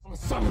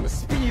I'm the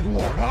Speed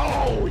Lord.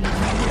 Oh,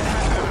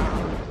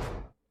 yeah!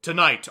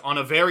 Tonight, on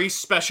a very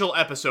special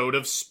episode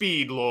of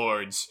Speed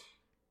Lords,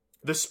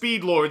 the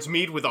Speed Lords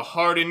meet with a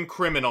hardened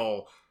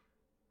criminal.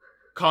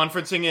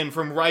 Conferencing in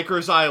from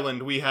Rikers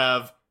Island, we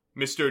have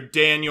Mr.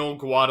 Daniel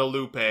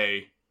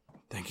Guadalupe.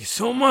 Thank you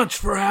so much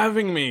for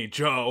having me,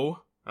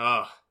 Joe.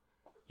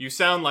 You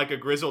sound like a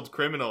grizzled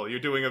criminal.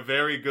 You're doing a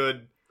very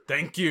good...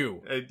 Thank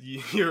you.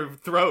 Your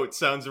throat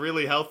sounds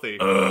really healthy.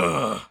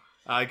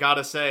 I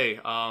gotta say,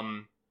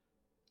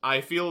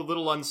 I feel a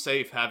little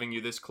unsafe having you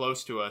this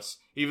close to us.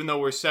 Even though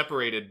we're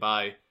separated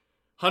by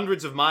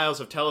hundreds of miles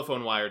of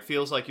telephone wire, it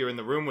feels like you're in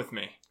the room with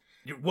me.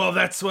 Well,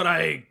 that's what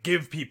I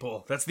give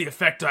people. That's the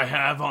effect I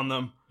have on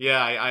them.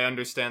 Yeah, I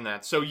understand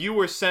that. So you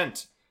were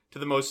sent to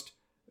the most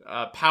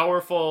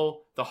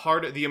powerful,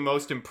 the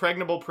most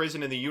impregnable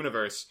prison in the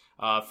universe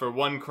for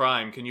one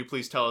crime. Can you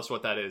please tell us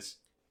what that is?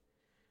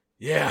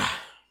 Yeah.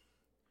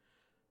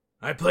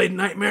 I played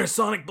Nightmare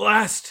Sonic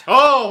Blast.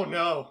 Oh,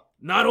 no.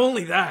 Not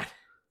only that,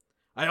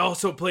 I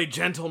also played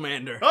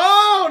Gentlemander.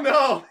 Oh,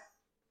 no.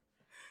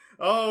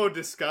 Oh,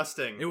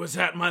 disgusting. It was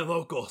at my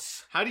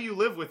locals. How do you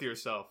live with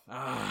yourself?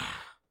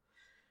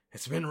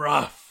 It's been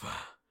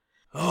rough.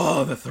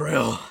 Oh, the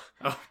thrill.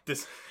 Oh,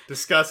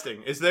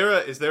 disgusting. Is there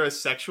a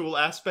sexual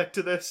aspect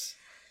to this?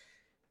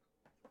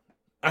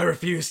 I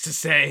refuse to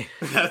say.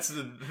 That's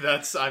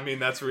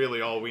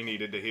really all we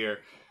needed to hear.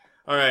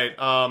 All right,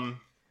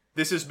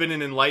 this has been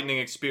an enlightening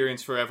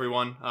experience for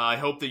everyone. I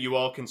hope that you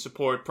all can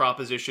support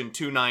Proposition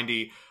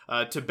 290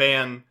 to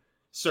ban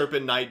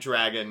Serpent Night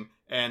Dragon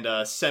and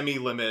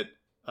semi-limit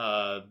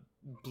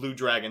Blue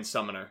Dragon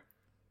Summoner.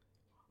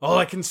 All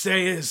I can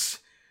say is,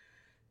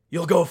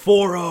 you'll go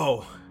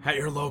 4-0 at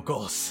your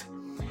locals,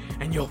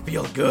 and you'll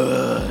feel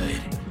good.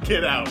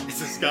 Get out. It's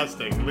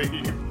disgusting.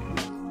 Leave.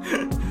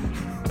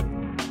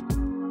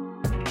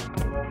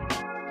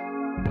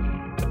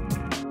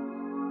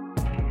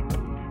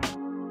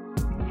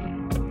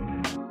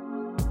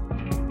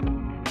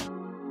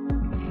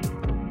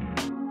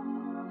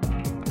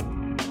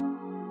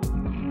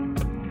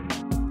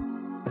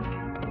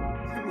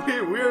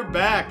 We're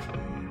back.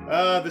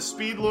 The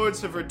Speed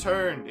Lords have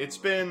returned. It's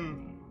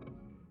been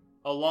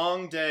a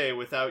long day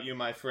without you,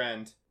 my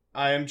friend.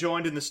 I am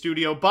joined in the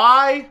studio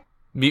by...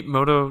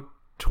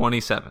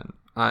 Meatmoto27.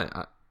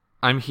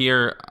 I'm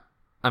here.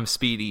 I'm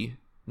speedy.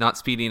 Not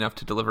speedy enough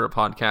to deliver a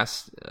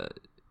podcast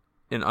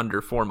in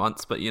under 4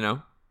 months, but you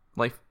know,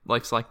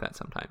 life's like that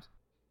sometimes.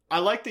 I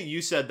like that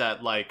you said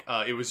that like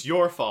it was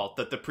your fault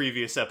that the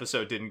previous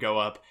episode didn't go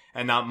up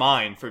and not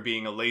mine for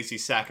being a lazy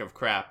sack of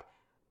crap.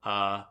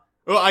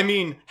 Well, I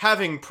mean,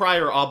 having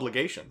prior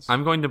obligations.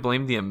 I'm going to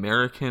blame the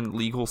American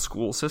legal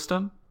school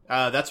system.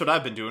 That's what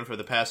I've been doing for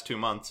the past 2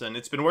 months, and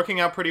it's been working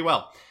out pretty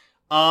well.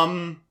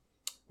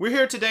 We're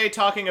here today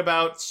talking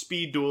about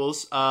speed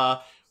duels.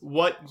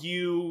 What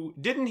you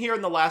didn't hear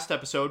in the last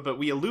episode, but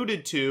we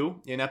alluded to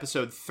in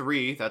episode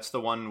 3, that's the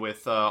one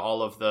with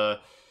all of the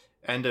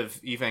end of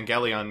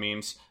Evangelion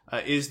memes,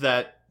 is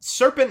that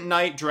Serpent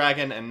Night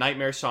Dragon and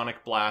Nightmare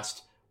Sonic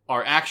Blast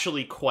are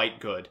actually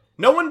quite good.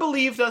 No one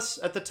believed us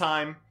at the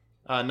time.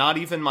 Not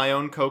even my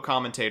own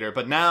co-commentator,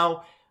 but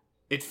now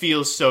it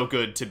feels so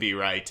good to be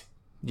right.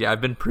 Yeah,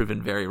 I've been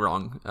proven very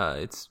wrong.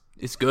 It's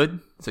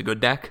good. It's a good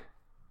deck.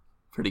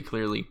 Pretty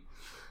clearly.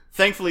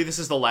 Thankfully, this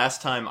is the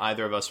last time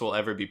either of us will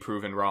ever be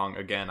proven wrong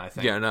again, I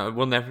think. Yeah, no,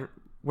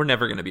 we're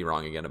never going to be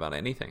wrong again about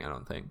anything, I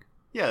don't think.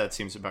 Yeah, that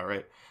seems about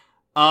right.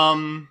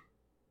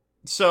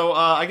 So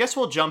I guess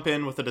we'll jump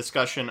in with a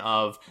discussion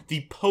of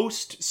the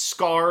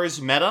post-Scars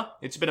meta.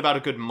 It's been about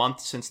a good month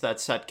since that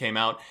set came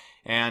out.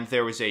 And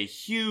there was a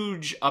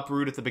huge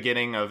uproot at the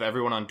beginning of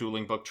everyone on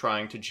Dueling Book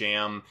trying to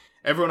jam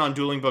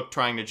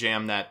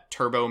that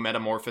Turbo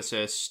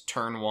Metamorphosis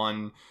Turn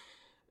 1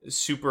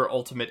 Super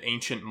Ultimate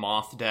Ancient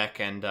Moth deck,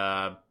 and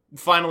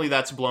finally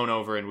that's blown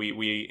over, and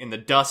we in the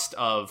dust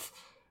of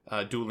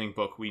Dueling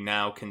Book, we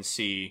now can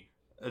see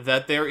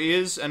that there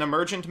is an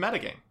emergent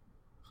metagame.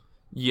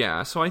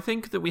 Yeah, so I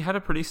think that we had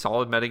a pretty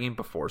solid metagame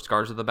before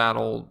Scars of the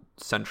Battle,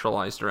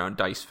 centralized around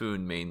Dice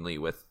Foon mainly,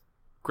 with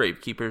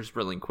Gravekeepers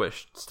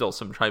relinquished still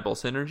some tribal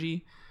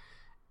synergy,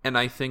 and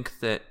I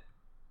think that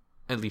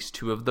at least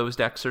 2 of those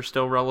decks are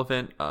still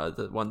relevant.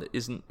 The one that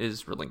isn't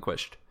is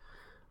relinquished.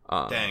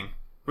 Dang.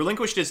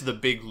 Relinquished is the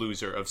big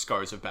loser of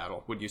Scars of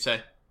Battle, would you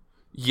say?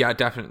 Yeah,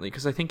 definitely,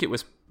 because I think it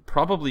was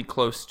probably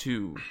close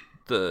to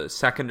the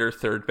second or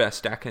third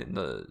best deck in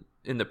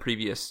the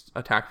previous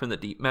Attack from the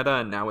Deep meta,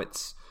 and now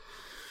it's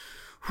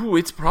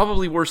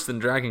probably worse than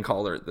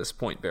Dragoncaller at this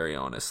point, very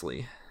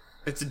honestly.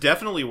 It's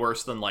definitely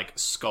worse than, like,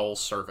 Skull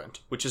Servant,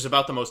 which is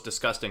about the most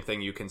disgusting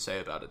thing you can say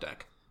about a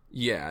deck.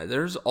 Yeah,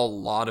 there's a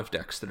lot of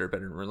decks that are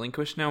better than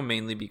Relinquished now,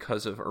 mainly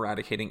because of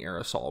Eradicating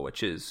Aerosol,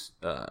 which is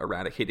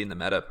eradicating the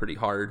meta pretty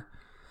hard.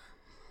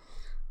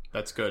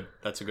 That's good.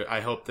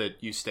 I hope that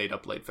you stayed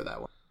up late for that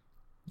one.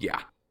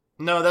 Yeah.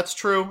 No, that's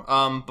true.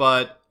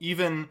 But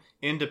even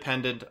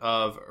independent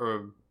of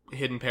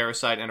Hidden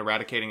Parasite and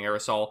Eradicating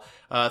Aerosol,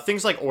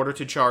 things like Order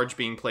to Charge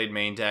being played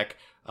main deck,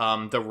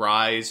 the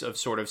rise of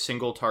sort of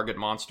single target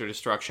monster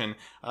destruction,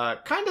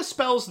 kind of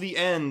spells the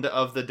end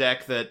of the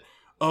deck that,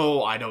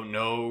 I don't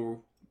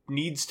know,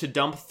 needs to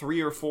dump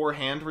 3 or 4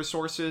 hand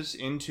resources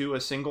into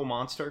a single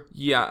monster.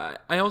 Yeah,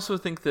 I also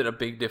think that a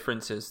big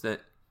difference is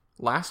that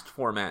last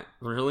format,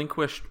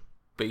 Relinquished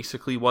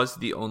basically was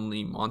the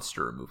only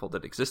monster removal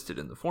that existed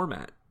in the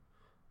format.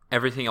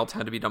 Everything else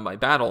had to be done by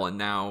battle, and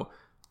now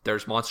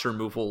there's monster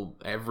removal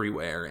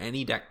everywhere.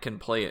 Any deck can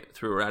play it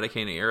through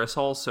Eradicating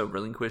Aerosol, so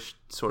Relinquished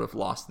sort of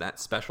lost that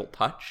special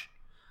touch.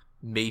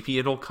 Maybe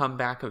it'll come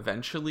back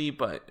eventually,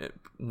 but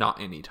not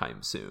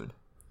anytime soon.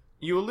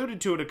 You alluded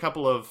to it a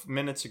couple of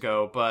minutes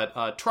ago,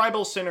 but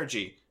Tribal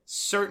Synergy,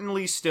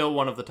 certainly still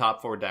one of the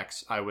top 4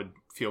 decks, I would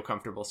feel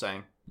comfortable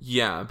saying.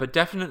 Yeah, but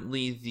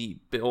definitely the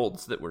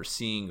builds that we're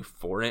seeing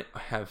for it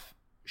have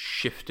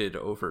shifted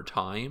over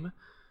time.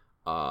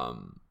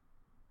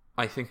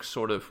 I think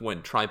sort of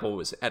when Tribal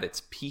was at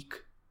its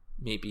peak,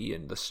 maybe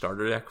in the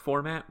starter deck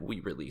format, we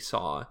really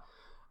saw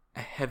a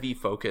heavy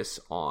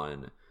focus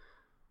on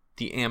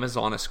the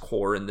Amazoness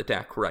core in the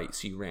deck, right?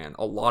 So you ran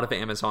a lot of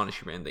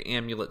Amazoness, you ran the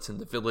amulets and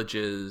the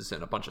villages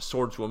and a bunch of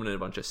swordswoman and a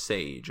bunch of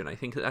sage, and I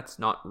think that's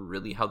not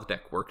really how the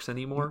deck works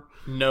anymore.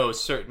 No,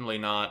 certainly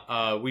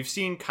not. We've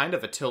seen kind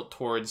of a tilt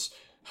towards,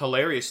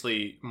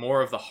 hilariously,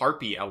 more of the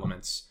harpy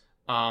elements.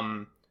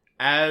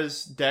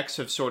 As decks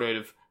have sort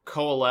of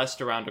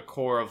coalesced around a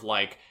core of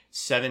like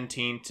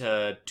 17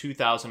 to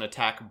 2,000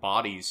 attack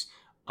bodies,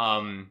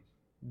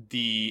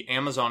 the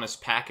Amazoness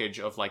package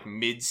of like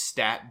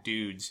mid-stat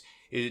dudes,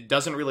 it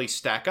doesn't really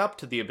stack up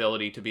to the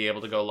ability to be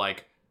able to go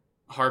like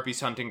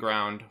Harpy's Hunting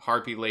Ground,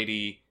 Harpy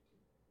Lady,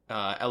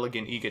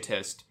 Elegant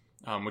Egotist,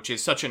 which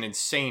is such an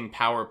insane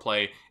power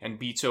play and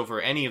beats over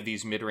any of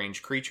these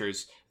mid-range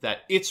creatures that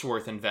it's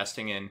worth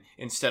investing in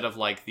instead of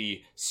like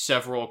the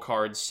several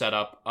card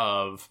setup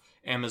of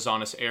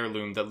Amazoness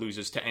Heirloom that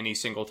loses to any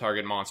single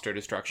target monster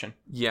destruction.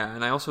 Yeah,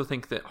 and I also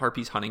think that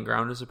Harpy's Hunting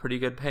Ground is a pretty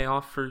good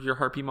payoff for your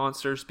Harpy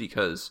monsters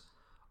because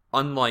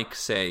unlike,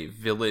 say,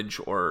 Village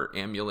or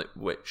Amulet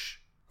Witch,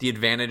 the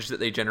advantage that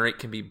they generate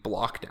can be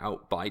blocked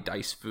out by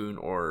Dice Spoon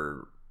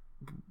or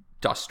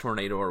Dust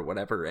Tornado or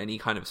whatever, any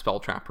kind of spell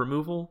trap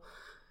removal.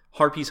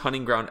 Harpy's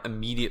Hunting Ground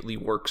immediately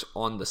works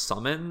on the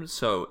summon,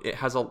 so it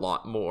has a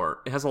lot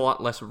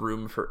less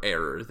room for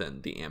error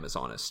than the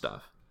Amazoness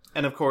stuff.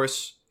 And of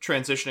course,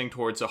 transitioning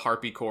towards a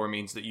Harpy core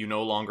means that you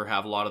no longer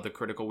have a lot of the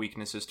critical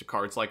weaknesses to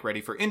cards like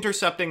Ready for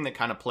Intercepting that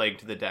kind of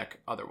plagued the deck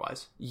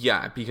otherwise.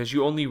 Yeah, because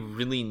you only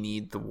really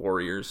need the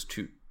warriors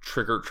to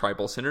trigger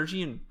Tribal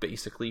Synergy and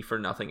basically for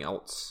nothing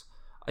else.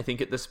 I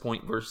think at this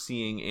point we're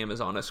seeing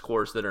Amazoness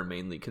cores that are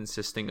mainly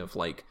consisting of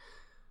like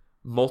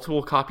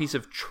multiple copies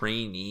of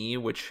Trainee,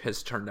 which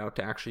has turned out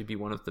to actually be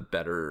one of the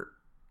better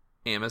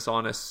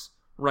Amazoness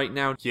right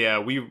now. Yeah,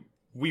 we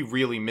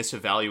really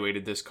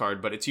misevaluated this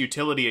card, but its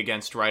utility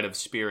against Rite of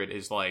Spirit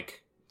is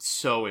like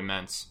so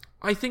immense.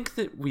 I think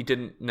that we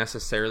didn't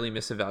necessarily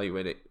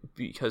misevaluate it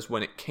because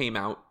when it came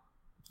out,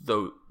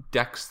 the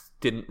decks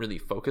didn't really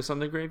focus on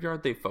the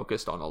graveyard. They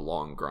focused on a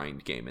long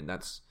grind game, and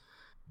that's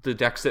the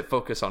decks that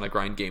focus on a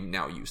grind game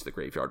now use the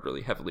graveyard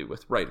really heavily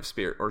with Rite of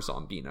Spirit or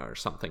Zombina or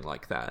something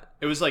like that.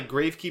 It was like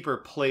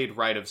Gravekeeper played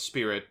Rite of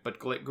Spirit, but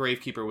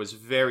Gravekeeper was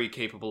very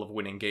capable of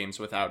winning games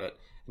without it.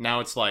 Now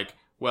it's like,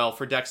 well,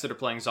 for decks that are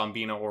playing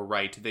Zombina or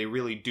Rite, they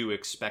really do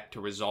expect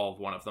to resolve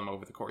one of them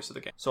over the course of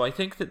the game. So I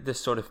think that this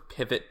sort of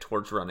pivot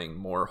towards running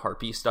more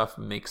Harpy stuff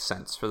makes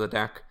sense for the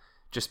deck,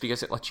 just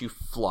because it lets you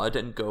flood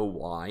and go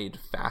wide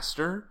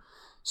faster.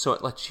 So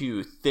it lets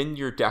you thin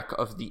your deck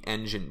of the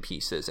engine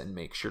pieces and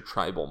makes your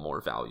Tribal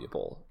more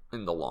valuable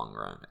in the long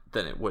run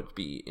than it would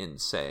be in,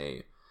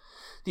 say,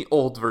 the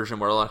old version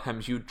where a lot of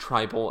times you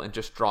Tribal and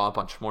just draw a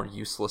bunch more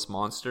useless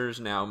monsters.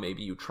 Now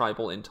maybe you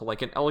Tribal into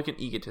like an Elegant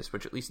Egotist,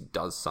 which at least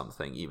does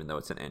something, even though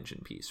it's an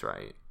engine piece,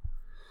 right?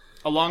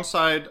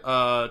 Alongside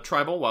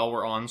Tribal, while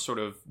we're on sort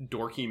of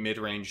dorky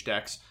mid-range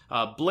decks,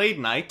 Blade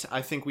Knight,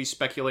 I think we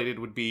speculated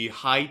would be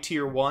high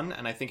tier 1,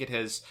 and I think it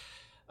has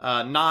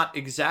not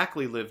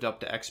exactly lived up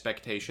to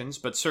expectations,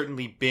 but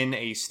certainly been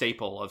a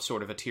staple of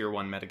sort of a tier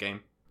 1 metagame.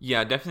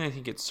 Yeah, definitely I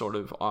think it sort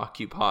of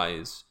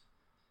occupies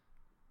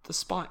the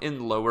spot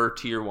in lower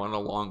tier 1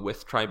 along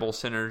with Tribal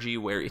Synergy,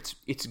 where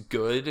it's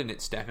good and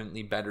it's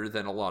definitely better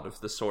than a lot of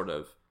the sort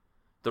of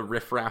the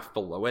riffraff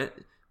below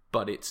it,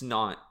 but it's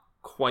not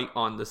quite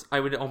on this. I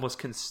would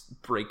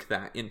almost break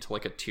that into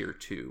like a tier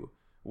 2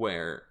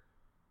 where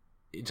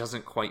it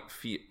doesn't quite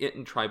feel, it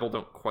and Tribal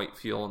don't quite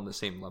feel on the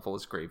same level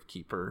as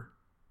Gravekeeper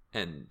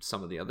and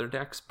some of the other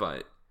decks,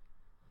 but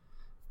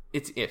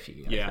it's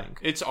iffy. I think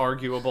it's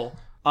arguable.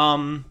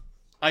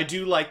 I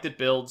do like that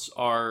builds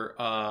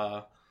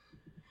are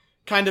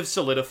kind of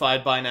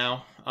solidified by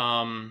now,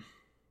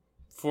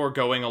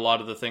 foregoing a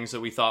lot of the things that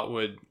we thought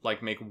would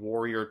like make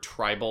Warrior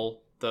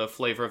Tribal the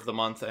flavor of the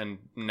month, and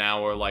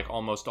now are like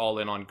almost all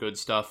in on good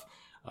stuff.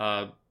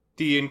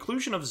 The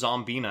inclusion of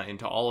Zombina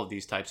into all of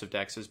these types of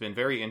decks has been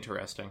very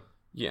interesting.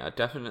 Yeah,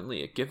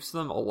 definitely. It gives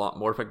them a lot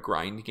more of a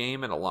grind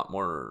game and a lot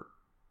more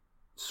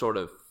sort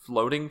of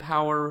floating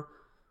power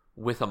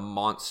with a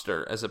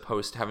monster as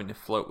opposed to having to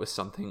float with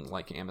something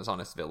like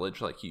Amazoness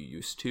Village like you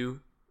used to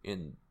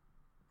in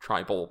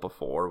Tribal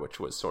before, which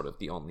was sort of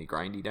the only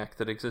grindy deck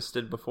that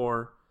existed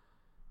before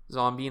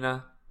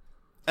Zombina.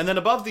 And then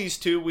above these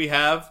two, we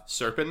have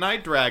Serpent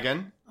Knight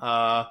Dragon.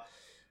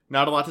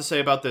 Not a lot to say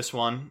about this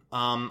one.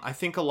 I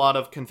think a lot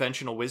of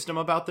conventional wisdom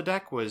about the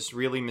deck was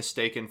really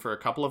mistaken for a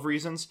couple of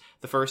reasons.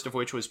 The first of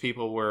which was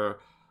people were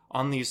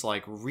on these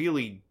like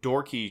really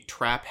dorky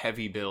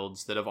trap-heavy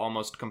builds that have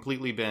almost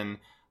completely been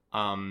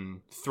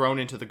thrown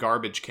into the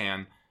garbage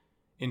can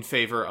in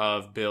favor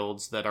of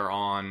builds that are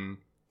on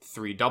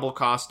 3 double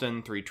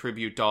Costin, 3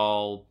 Tribute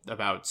Doll,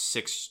 about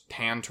 6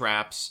 hand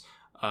traps,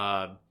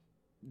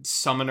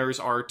 Summoner's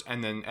Art,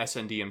 and then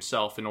SND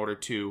himself in order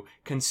to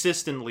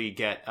consistently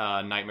get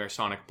a Nightmare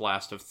Sonic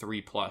Blast of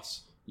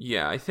 3+.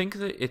 Yeah, I think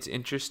that it's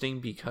interesting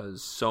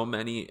because so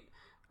many...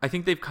 I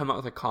think they've come out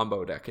with a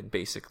combo deck in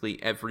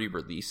basically every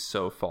release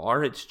so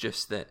far. It's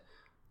just that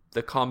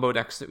the combo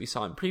decks that we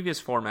saw in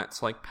previous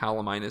formats like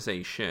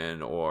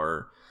Palaminization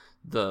or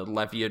the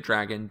Levia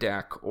Dragon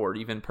deck or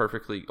even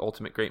Perfectly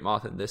Ultimate Great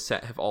Moth in this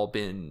set have all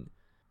been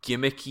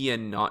gimmicky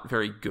and not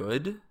very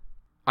good.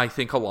 I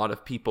think a lot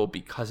of people,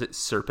 because it's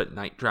Serpent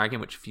Knight Dragon,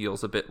 which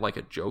feels a bit like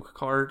a joke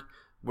card,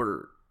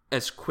 were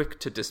as quick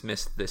to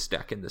dismiss this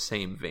deck in the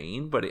same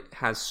vein, but it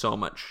has so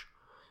much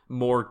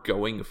more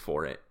going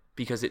for it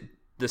because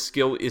the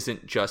skill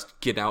isn't just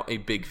get out a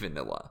big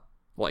vanilla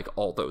like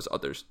all those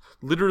others.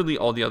 Literally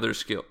all the other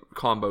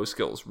combo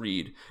skills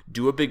read,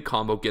 do a big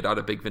combo, get out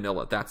a big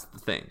vanilla. That's the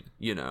thing,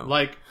 you know?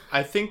 Like,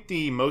 I think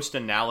the most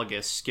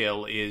analogous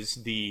skill is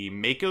the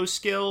Mako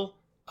skill.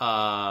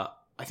 I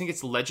think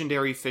it's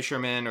Legendary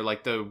Fisherman or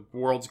like the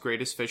World's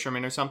Greatest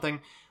Fisherman or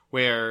something,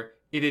 where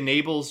it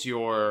enables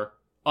your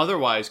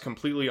otherwise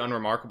completely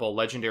unremarkable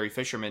Legendary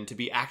Fisherman to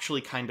be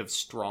actually kind of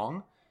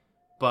strong.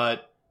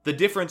 But the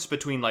difference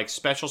between like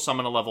special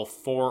summon a level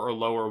 4 or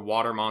lower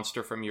water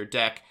monster from your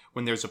deck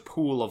when there's a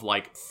pool of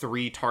like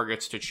 3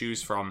 targets to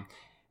choose from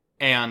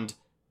and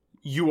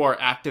you are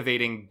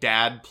activating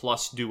Dad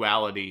plus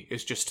Duality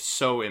is just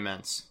so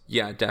immense.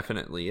 Yeah,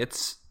 definitely.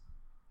 It's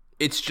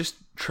just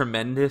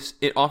tremendous.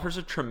 It offers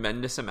a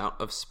tremendous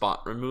amount of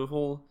spot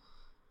removal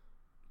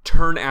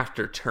turn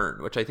after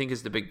turn, which I think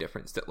is the big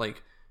difference. That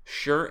like,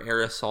 sure,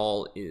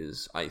 Aerosol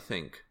is, I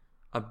think,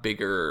 a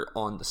bigger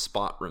on the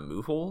spot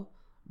removal,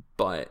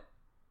 but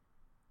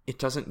it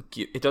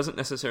doesn't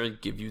necessarily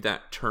give you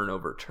that turn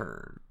over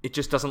turn. It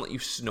just doesn't let you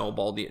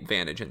snowball the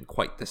advantage in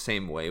quite the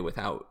same way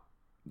without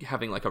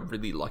having like a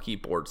really lucky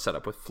board set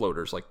up with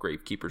floaters like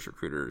Gravekeeper's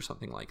Recruiter or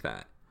something like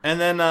that. And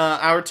then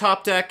our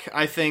top deck,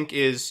 I think,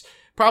 is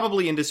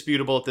probably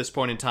indisputable at this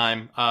point in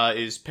time,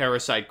 is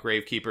Parasite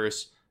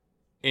Gravekeepers.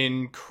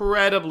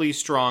 Incredibly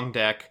strong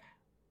deck.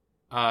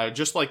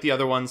 Just like the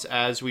other ones,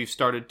 as we've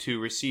started to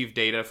receive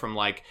data from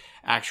like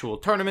actual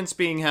tournaments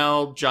being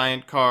held,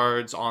 giant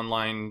cards,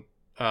 online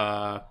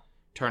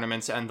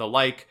tournaments, and the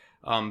like,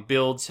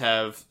 builds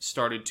have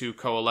started to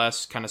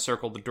coalesce, kind of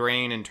circle the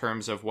drain in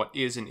terms of what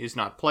is and is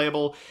not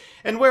playable.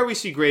 And where we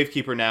see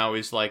Gravekeeper now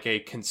is like a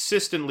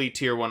consistently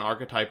tier 1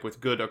 archetype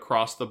with good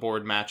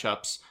across-the-board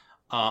matchups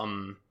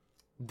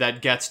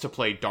that gets to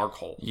play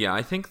Darkhold. Yeah,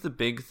 I think the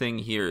big thing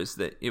here is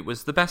that it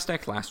was the best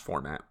deck last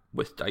format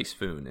with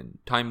Dicefoon and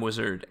Time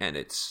Wizard, and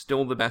it's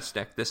still the best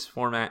deck this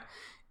format,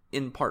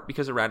 in part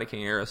because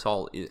Eradicating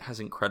Aerosol has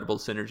incredible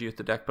synergy with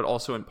the deck, but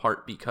also in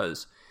part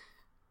because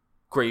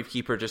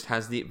Gravekeeper just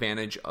has the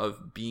advantage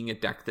of being a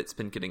deck that's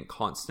been getting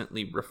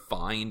constantly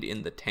refined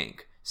in the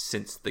tank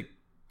since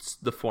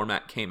the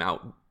format came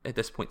out at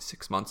this point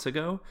 6 months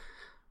ago,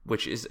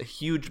 which is a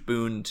huge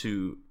boon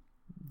to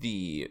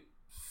the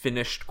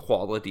finished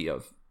quality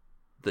of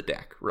the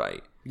deck,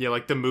 right? Yeah,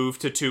 like the move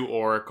to 2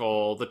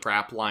 Oracle, the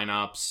trap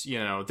lineups, you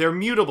know, they're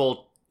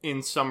mutable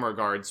in some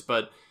regards,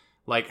 but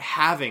like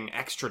having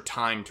extra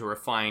time to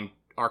refine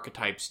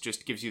archetypes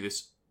just gives you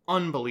this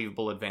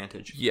unbelievable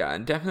advantage. Yeah,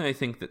 and definitely I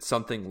think that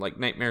something like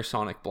Nightmare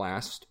Sonic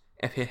Blast,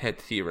 if it had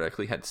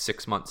theoretically had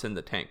 6 months in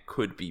the tank,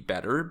 could be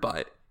better,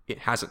 but it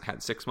hasn't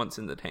had 6 months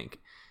in the tank.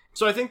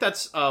 So I think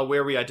that's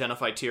where we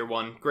identify Tier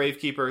 1.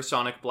 Gravekeeper,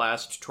 Sonic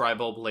Blast,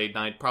 Tribal, Blade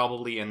Knight,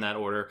 probably in that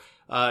order.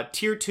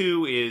 Tier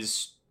 2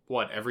 is,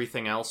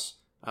 everything else?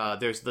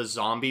 There's the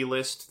zombie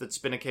list that's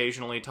been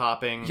occasionally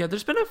topping. Yeah,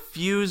 there's been a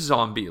few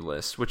zombie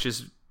lists, which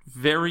is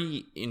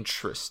very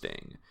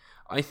interesting.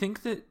 I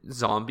think that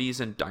zombies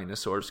and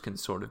dinosaurs can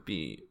sort of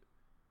be,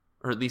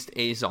 or at least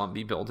a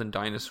zombie build and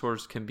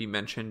dinosaurs can be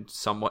mentioned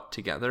somewhat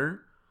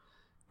together,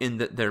 in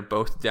that they're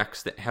both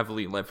decks that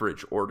heavily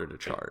leverage Order to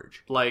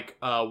Charge. Like,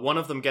 one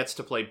of them gets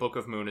to play Book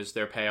of Moon as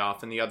their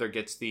payoff, and the other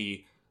gets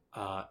the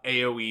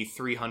AoE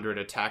 300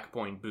 attack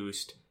point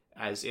boost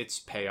as its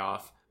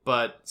payoff.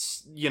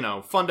 But, you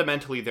know,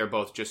 fundamentally, they're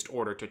both just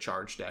Order to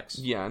Charge decks.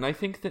 Yeah, and I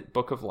think that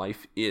Book of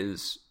Life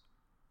is,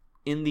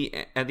 at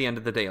the end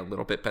of the day, a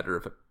little bit better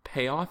of a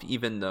payoff,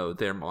 even though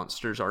their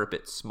monsters are a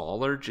bit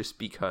smaller, just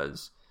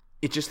because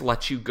it just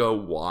lets you go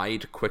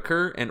wide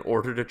quicker, and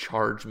Order to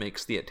Charge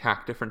makes the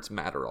attack difference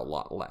matter a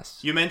lot less.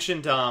 You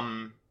mentioned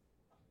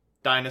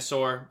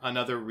Dinosaur,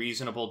 another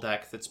reasonable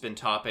deck that's been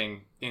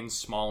topping in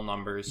small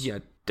numbers. Yeah,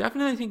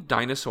 definitely think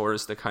Dinosaur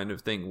is the kind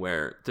of thing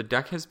where the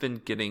deck has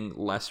been getting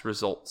less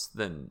results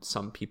than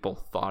some people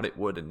thought it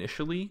would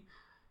initially.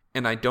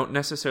 And I don't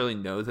necessarily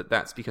know that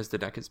that's because the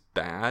deck is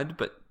bad,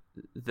 but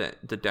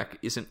that the deck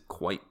isn't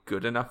quite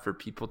good enough for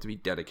people to be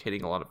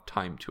dedicating a lot of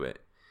time to it.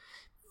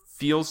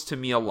 Feels to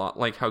me a lot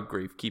like how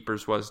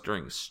Gravekeepers was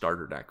during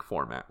starter deck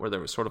format, where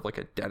there was sort of like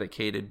a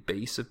dedicated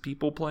base of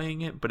people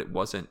playing it, but it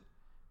wasn't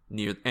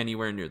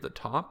anywhere near the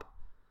top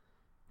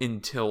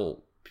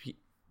until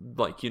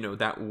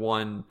that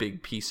one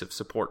big piece of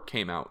support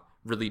came out,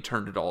 really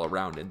turned it all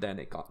around, and then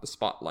it got the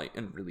spotlight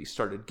and really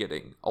started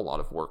getting a lot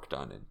of work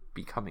done and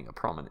becoming a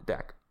prominent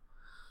deck.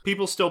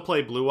 People still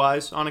play Blue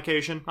Eyes on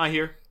occasion, I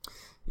hear.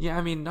 Yeah,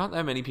 I mean, not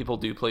that many people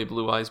do play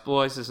Blue Eyes. Blue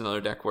Eyes is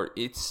another deck where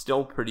it's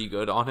still pretty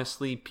good,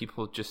 honestly.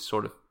 People just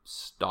sort of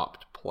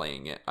stopped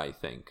playing it, I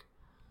think.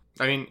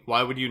 I mean,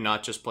 why would you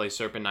not just play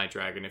Serpent Knight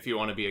Dragon if you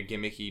want to be a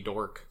gimmicky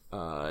dork?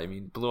 I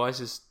mean, Blue Eyes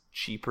is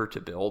cheaper to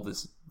build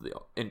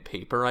in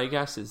paper, I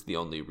guess, is the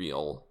only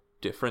real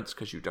difference,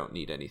 because you don't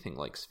need anything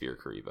like Sphere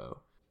Karibo.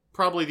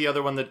 Probably the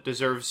other one that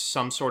deserves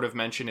some sort of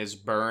mention is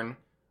Burn.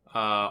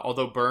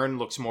 Although Burn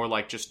looks more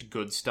like just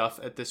good stuff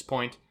at this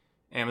point.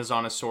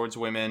 Amazon of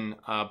Swordswomen,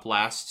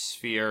 Blast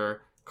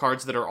Sphere,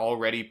 cards that are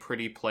already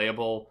pretty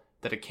playable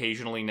that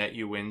occasionally net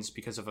you wins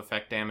because of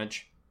effect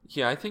damage.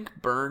 Yeah, I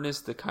think Burn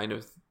is the kind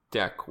of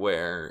deck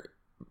where,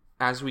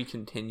 as we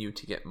continue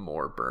to get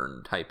more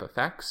Burn type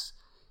effects,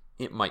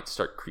 it might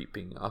start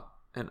creeping up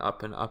and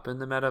up and up in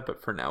the meta,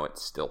 but for now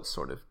it's still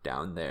sort of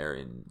down there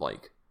in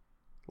like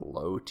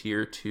low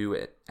tier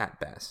 2 at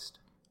best.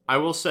 I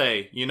will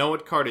say, you know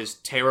what card is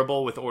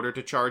terrible with Order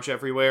to Charge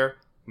everywhere?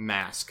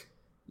 Mask.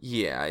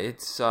 Yeah,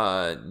 it's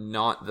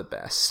not the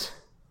best.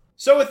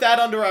 So with that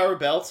under our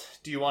belt,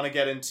 do you want to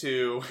get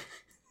into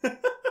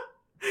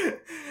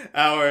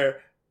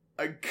our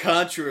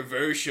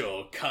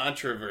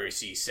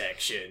controversy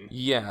section?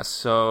 Yeah,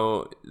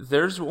 so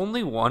there's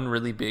only one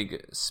really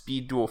big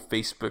Speed Duel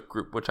Facebook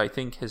group, which I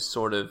think has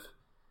sort of...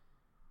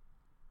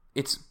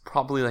 It's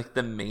probably like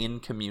the main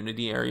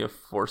community area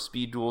for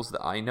Speed Duels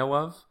that I know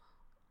of.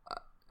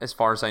 As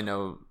far as I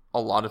know,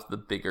 a lot of the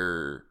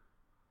bigger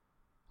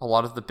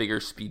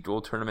Speed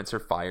Duel tournaments are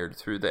fired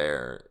through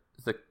the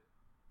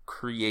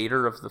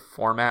creator of the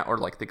format, or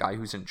like the guy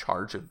who's in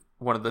charge of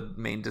one of the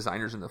main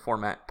designers in the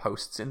format,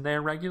 posts in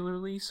there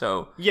regularly.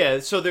 So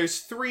there's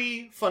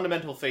 3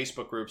 fundamental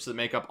Facebook groups that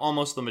make up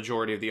almost the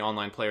majority of the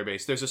online player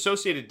base. There's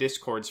associated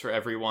Discords for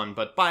everyone,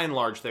 but by and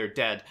large they're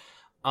dead.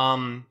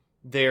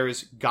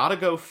 There's Gotta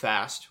Go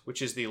Fast,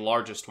 which is the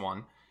largest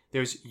one.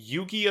 There's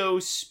Yu-Gi-Oh!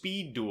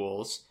 Speed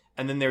Duels,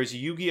 and then there's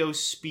Yu-Gi-Oh!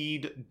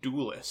 Speed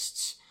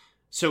Duelists.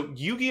 So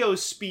Yu-Gi-Oh!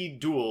 Speed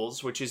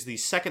Duels, which is the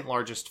second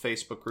largest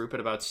Facebook group at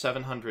about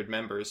 700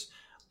 members,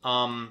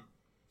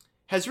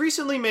 has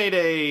recently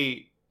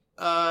made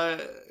a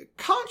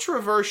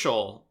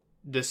controversial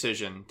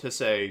decision, to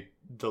say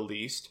the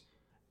least.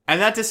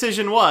 And that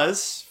decision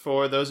was,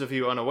 for those of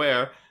you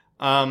unaware,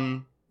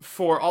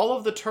 for all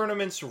of the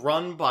tournaments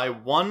run by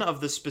one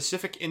of the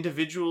specific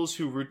individuals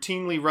who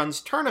routinely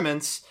runs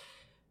tournaments,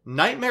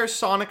 Nightmare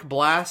Sonic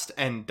Blast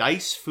and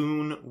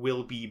Dicefoon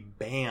will be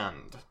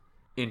banned.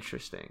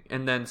 Interesting.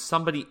 And then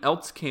somebody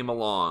else came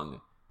along,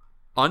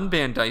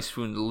 unban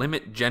Dicefoon,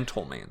 limit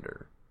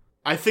Gentlemander.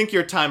 I think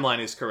your timeline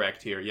is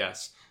correct here,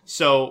 yes.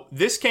 So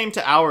this came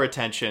to our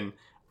attention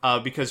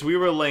because we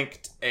were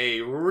linked a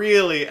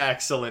really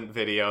excellent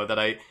video that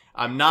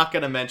I'm not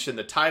going to mention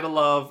the title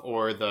of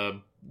or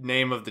the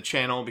name of the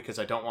channel because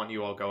I don't want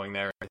you all going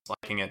there and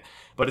liking it.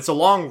 But it's a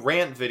long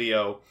rant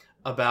video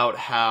about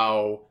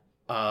how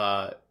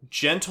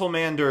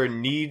Gentlemander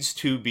needs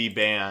to be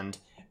banned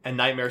and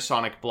Nightmare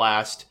Sonic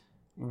Blast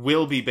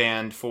will be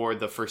banned for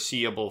the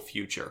foreseeable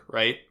future,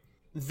 right?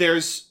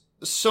 There's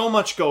so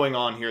much going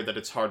on here that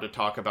it's hard to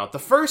talk about. The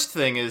first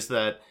thing is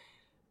that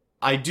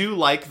I do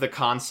like the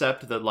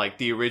concept that, like,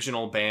 the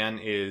original ban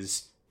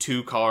is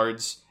 2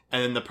 cards,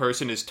 and then the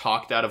person is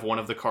talked out of one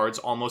of the cards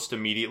almost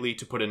immediately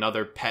to put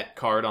another pet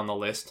card on the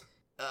list.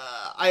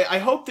 I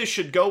hope this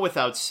should go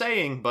without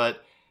saying,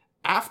 but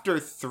after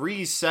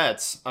 3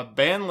 sets, a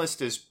ban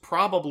list is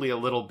probably a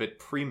little bit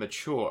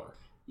premature.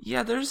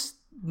 Yeah, there's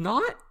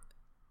not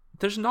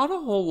a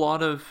whole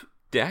lot of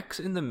decks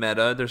in the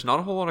meta. There's not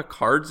a whole lot of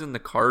cards in the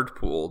card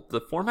pool.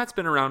 The format's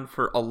been around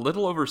for a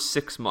little over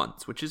 6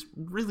 months, which is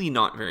really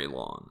not very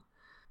long.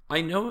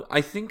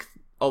 I think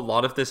a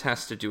lot of this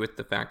has to do with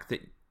the fact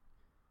that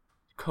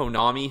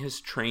Konami has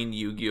trained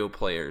Yu-Gi-Oh!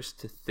 Players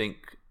to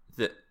think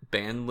that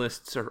ban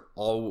lists are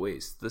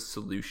always the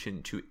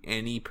solution to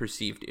any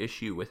perceived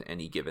issue with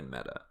any given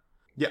meta.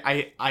 Yeah,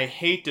 I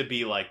hate to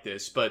be like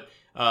this, but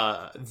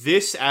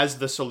this as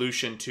the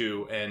solution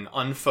to an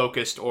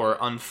unfocused or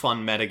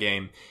unfun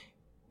metagame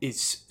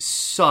is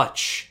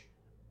such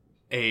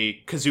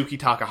a Kazuki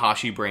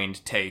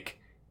Takahashi-brained take.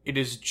 It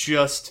is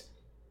just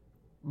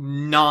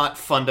not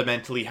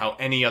fundamentally how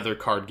any other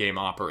card game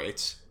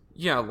operates.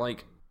 Yeah,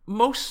 like,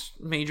 most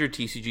major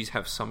TCGs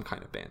have some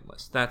kind of ban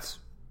list. That's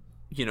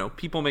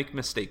people make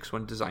mistakes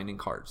when designing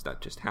cards.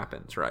 That just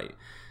happens, right?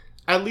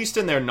 At least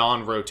in their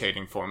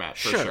non-rotating format,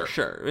 for sure.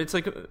 Sure. It's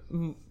like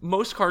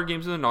most card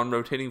games in the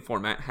non-rotating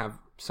format have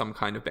some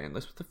kind of ban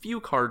list with a few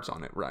cards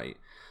on it, right?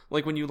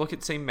 Like when you look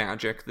at, say,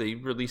 Magic, they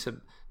release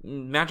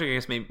Magic, I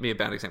guess, may be a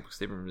bad example because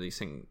they've been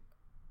releasing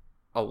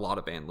a lot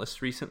of ban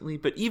lists recently.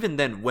 But even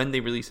then, when they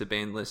release a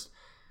ban list,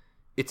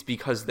 it's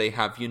because they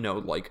have,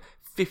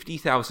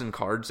 50,000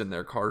 cards in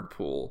their card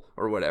pool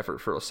or whatever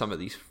for some of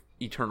these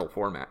eternal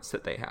formats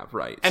that they have,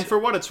 right? And for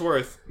what it's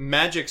worth,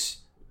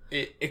 Magic's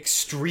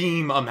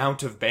extreme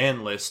amount of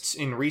ban lists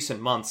in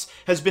recent months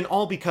has been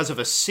all because of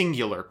a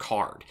singular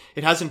card.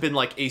 It hasn't been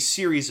like a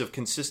series of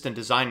consistent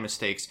design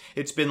mistakes.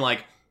 It's been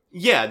like,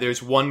 yeah,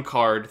 there's one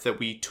card that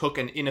we took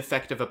an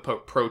ineffective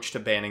approach to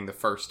banning the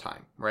first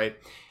time, right?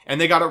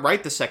 And they got it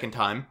right the second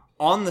time.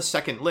 On the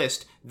second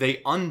list, they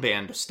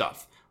unbanned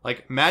stuff.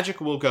 Like,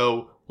 Magic will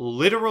go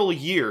literal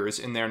years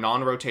in their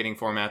non-rotating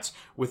formats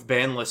with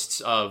ban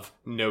lists of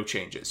no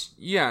changes.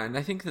 Yeah, and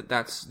I think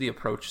that's the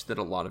approach that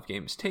a lot of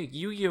games take.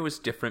 Yu-Gi-Oh! Is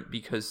different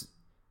because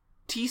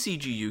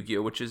TCG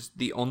Yu-Gi-Oh!, which is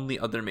the only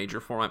other major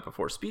format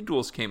before Speed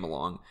Duels came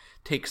along,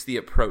 takes the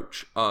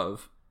approach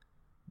of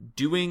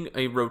doing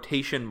a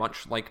rotation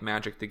much like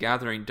Magic the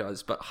Gathering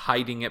does, but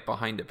hiding it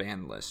behind a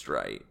ban list,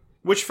 right?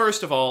 Which,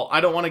 first of all, I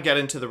don't want to get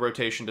into the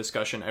rotation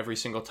discussion every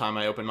single time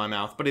I open my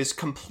mouth, but is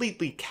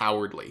completely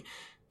cowardly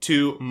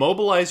to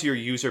mobilize your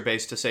user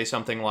base to say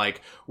something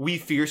like, we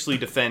fiercely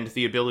defend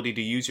the ability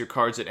to use your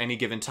cards at any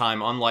given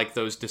time, unlike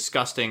those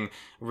disgusting,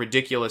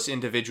 ridiculous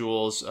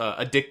individuals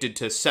addicted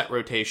to set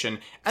rotation,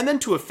 and then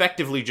to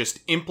effectively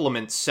just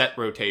implement set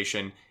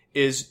rotation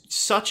is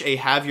such a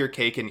have your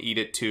cake and eat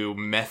it too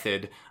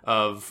method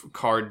of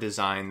card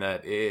design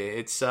that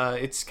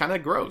it's kind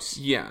of gross.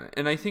 Yeah,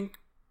 and I think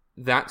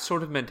that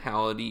sort of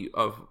mentality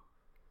of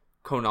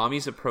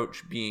Konami's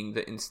approach being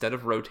that instead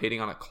of rotating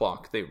on a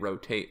clock, they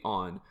rotate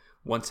on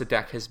once a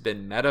deck has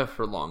been meta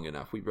for long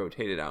enough, we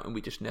rotate it out, and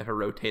we just never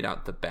rotate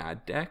out the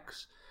bad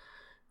decks,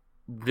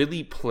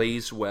 really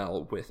plays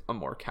well with a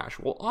more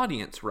casual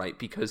audience, right?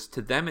 Because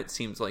to them it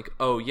seems like,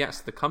 oh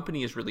yes, the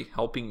company is really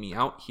helping me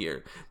out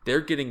here.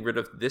 They're getting rid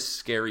of this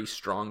scary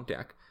strong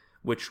deck,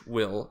 which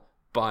will,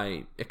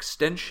 by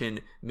extension,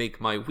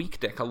 make my weak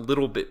deck a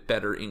little bit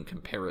better in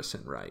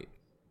comparison, right?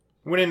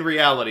 When in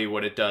reality,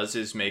 what it does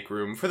is make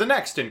room for the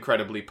next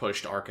incredibly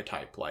pushed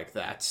archetype. Like,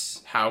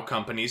 that's how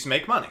companies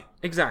make money.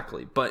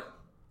 Exactly, but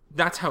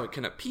that's how it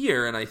can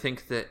appear, and I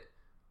think that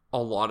a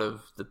lot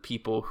of the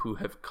people who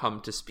have come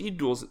to Speed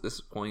Duels at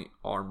this point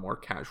are more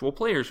casual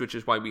players, which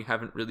is why we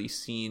haven't really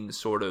seen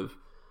sort of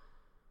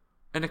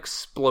an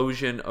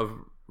explosion of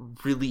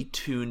really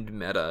tuned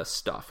meta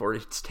stuff, or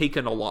it's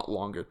taken a lot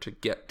longer to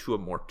get to a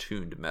more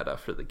tuned meta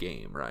for the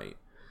game, right?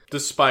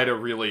 Despite a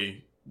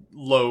really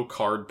low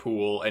card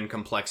pool and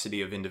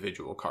complexity of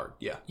individual card.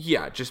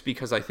 Yeah, just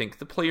because I think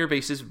the player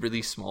base is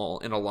really small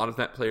and a lot of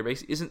that player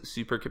base isn't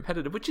super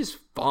competitive, which is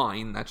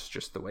fine. That's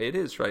just the way it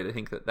is, right? I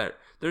think that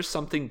there's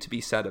something to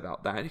be said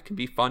about that. It can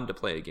be fun to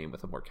play a game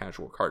with a more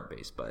casual card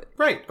base, but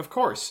right, of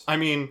course. I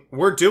mean,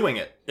 we're doing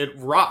it. It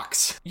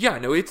rocks. Yeah,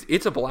 no,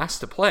 it's a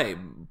blast to play,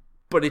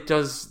 but it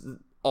does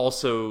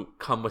also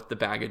come with the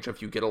baggage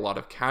of you get a lot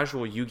of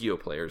casual Yu-Gi-Oh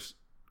players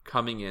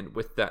coming in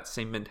with that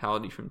same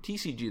mentality from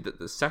TCG that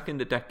the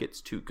second a deck gets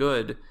too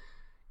good,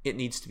 it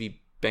needs to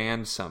be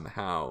banned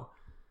somehow.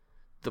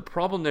 The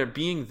problem there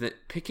being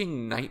that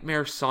picking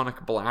Nightmare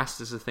Sonic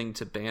Blast as a thing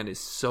to ban is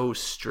so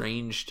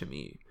strange to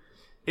me.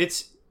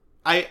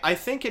 I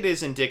think it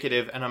is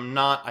indicative, and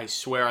I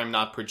swear I'm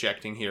not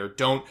projecting here.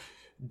 Don't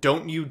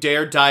you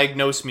dare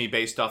diagnose me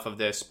based off of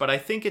this, but I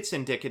think it's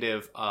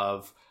indicative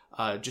of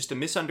just a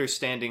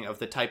misunderstanding of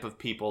the type of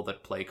people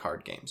that play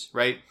card games,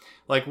 right?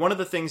 Like, one of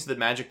the things that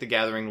Magic the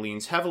Gathering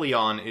leans heavily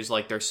on is,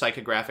 like, their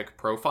psychographic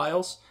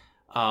profiles.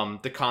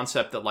 The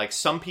concept that, like,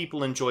 some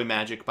people enjoy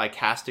Magic by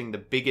casting the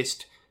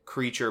biggest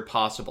creature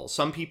possible.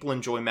 Some people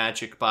enjoy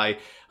Magic by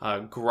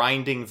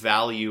grinding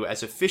value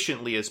as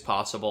efficiently as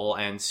possible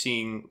and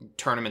seeing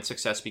tournament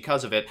success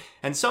because of it.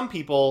 And some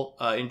people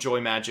enjoy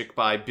Magic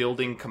by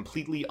building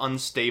completely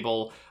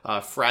unstable,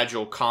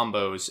 fragile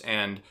combos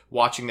and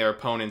watching their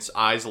opponent's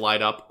eyes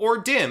light up or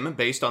dim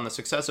based on the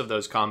success of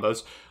those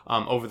combos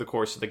over the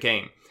course of the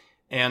game.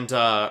 And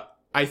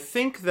I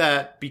think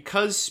that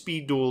because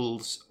Speed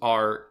Duels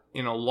are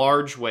in a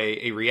large way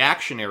a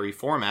reactionary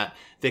format,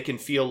 they can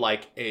feel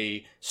like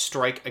a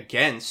strike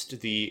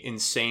against the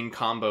insane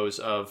combos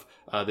of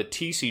the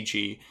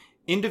TCG.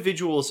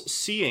 Individuals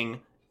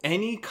seeing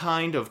any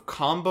kind of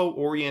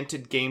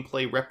combo-oriented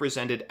gameplay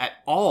represented at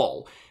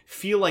all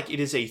feel like it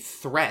is a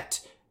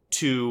threat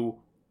to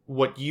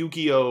what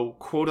Yu-Gi-Oh!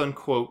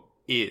 Quote-unquote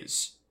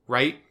is,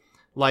 right?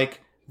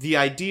 Like, the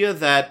idea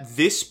that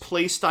this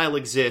playstyle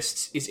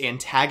exists is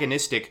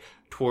antagonistic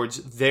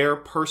towards their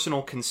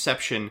personal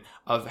conception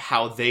of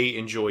how they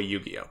enjoy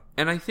Yu-Gi-Oh!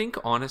 And I think,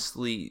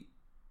 honestly,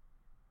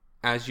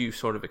 as you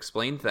sort of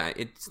explained that,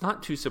 it's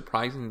not too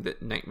surprising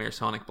that Nightmare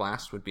Sonic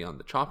Blast would be on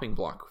the chopping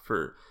block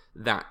for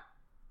that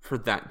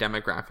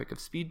demographic of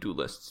speed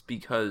duelists,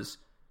 because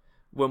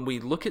when we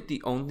look at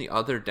the only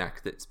other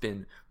deck that's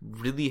been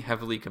really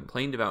heavily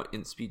complained about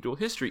in Speed Duel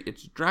history,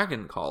 it's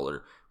Dragon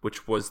Caller,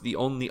 which was the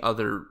only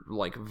other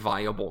like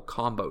viable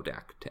combo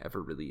deck to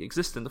ever really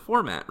exist in the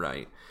format,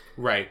 right?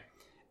 Right.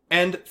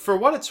 And for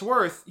what it's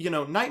worth,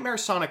 Nightmare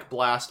Sonic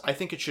Blast, I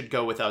think it should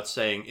go without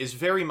saying, is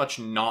very much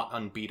not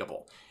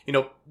unbeatable.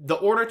 The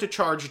Order to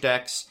Charge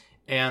decks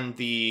and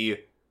the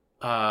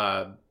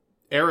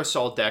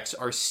Aerosol decks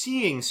are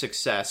seeing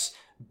success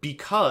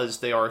because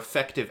they are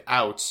effective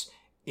outs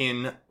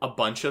in a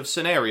bunch of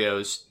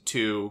scenarios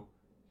to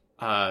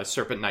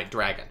Serpent Knight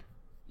Dragon.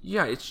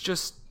 Yeah, it's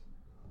just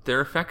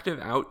they're effective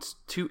outs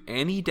to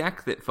any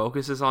deck that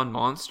focuses on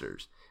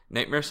monsters.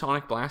 Nightmare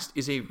Sonic Blast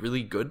is a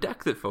really good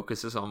deck that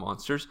focuses on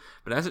monsters,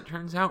 but as it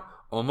turns out,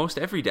 almost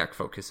every deck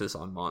focuses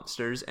on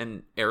monsters,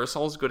 and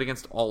Aerosol is good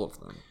against all of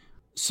them.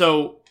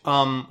 So,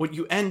 what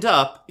you end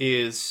up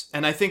is,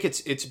 and I think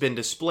it's been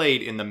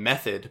displayed in the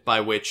method by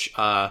which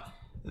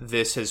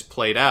this has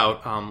played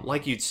out.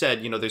 Like you'd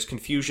said, there's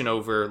confusion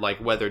over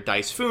like whether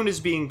Dice Foon is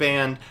being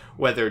banned,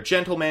 whether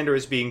Gentlemander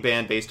is being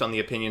banned based on the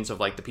opinions of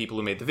like the people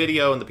who made the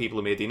video and the people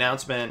who made the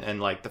announcement, and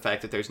like the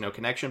fact that there's no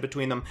connection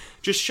between them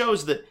just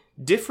shows that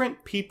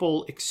different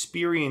people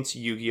experience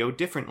Yu-Gi-Oh!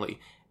 Differently.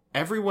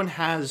 Everyone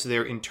has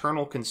their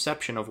internal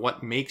conception of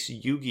what makes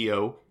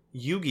Yu-Gi-Oh!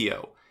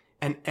 Yu-Gi-Oh!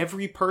 And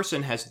every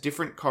person has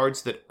different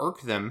cards that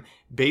irk them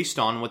based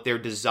on what their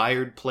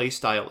desired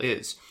playstyle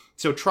is.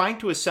 So trying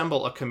to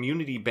assemble a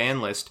community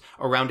ban list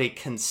around a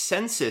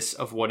consensus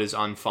of what is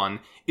unfun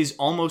is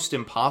almost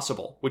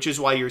impossible, which is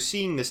why you're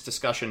seeing this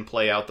discussion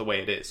play out the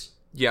way it is.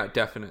 Yeah,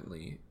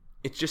 definitely.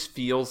 It just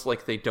feels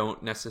like they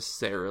don't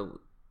necessarily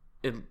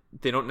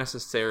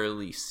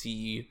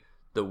see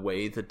the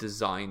way the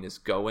design is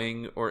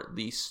going, or at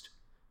least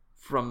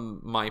from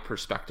my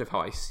perspective,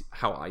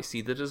 how I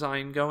see the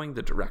design going,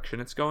 the direction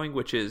it's going,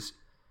 which is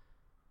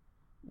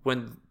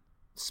when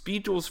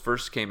Speed Duels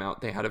first came out,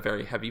 they had a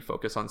very heavy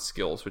focus on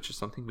skills, which is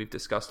something we've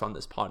discussed on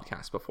this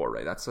podcast before,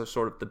 right? That's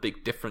sort of the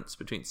big difference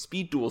between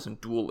Speed Duels and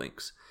Duel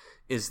Links,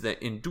 is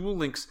that in Duel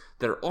Links,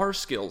 there are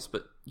skills,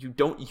 but you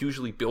don't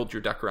usually build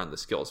your deck around the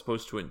skill, as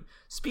opposed to in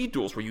Speed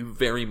Duels, where you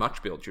very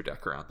much build your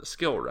deck around the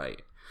skill,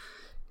 right?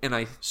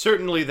 And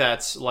certainly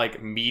that's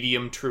like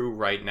medium true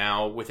right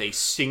now, with a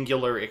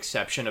singular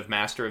exception of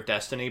Master of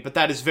Destiny, but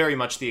that is very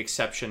much the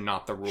exception,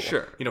 not the rule.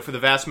 Sure. For the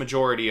vast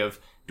majority of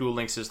Duel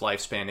Links'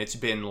 lifespan, it's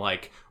been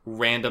like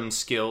random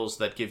skills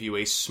that give you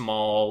a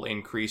small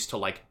increase to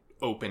like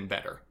open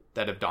better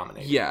that have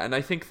dominated. Yeah, and I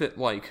think that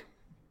like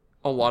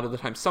a lot of the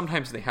time,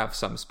 sometimes they have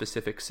some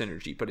specific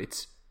synergy, but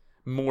it's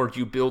more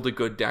you build a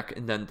good deck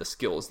and then the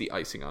skill is the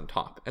icing on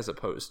top,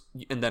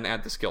 and then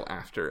add the skill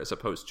after, as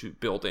opposed to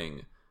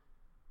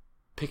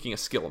picking a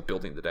skill and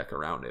building the deck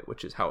around it,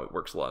 which is how it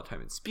works a lot of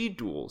time in Speed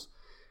Duels.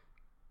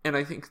 And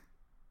I think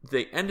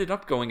they ended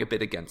up going a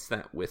bit against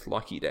that with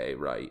Lucky Day,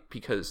 right?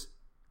 Because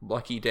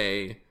Lucky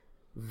Day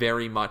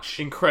very much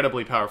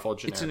incredibly powerful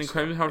generic it's an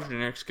incredibly powerful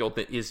generic skill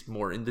that is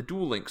more in the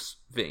Duel Links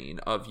vein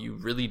of you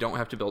really don't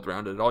have to build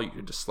around it at all. You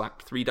can just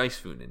slap 3 Dice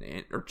Foon in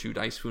it, or 2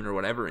 Dice Foon or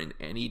whatever in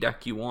any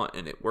deck you want,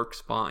 and it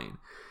works fine.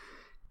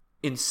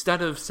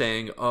 Instead of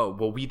saying, oh,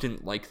 well, we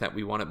didn't like that,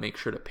 we want to make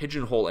sure to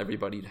pigeonhole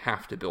everybody to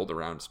have to build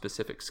around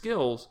specific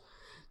skills,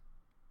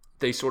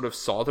 they sort of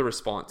saw the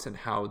response and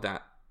how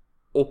that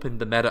opened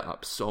the meta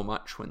up so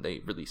much when they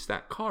released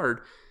that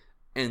card.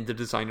 And the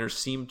designers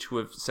seem to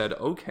have said,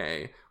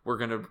 okay, we're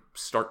going to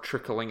start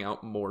trickling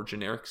out more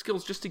generic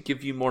skills just to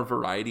give you more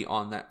variety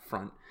on that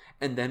front.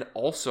 And then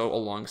also,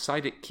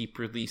 alongside it, keep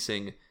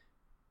releasing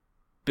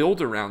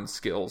build-around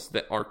skills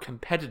that are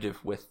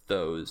competitive with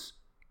those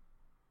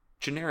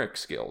generic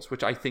skills,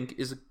 which I think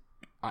is...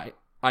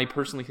 I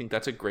personally think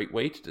that's a great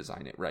way to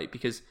design it, right?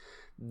 Because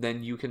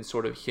then you can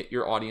sort of hit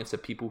your audience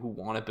of people who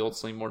want to build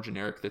something more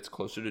generic that's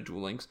closer to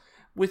Duel Links,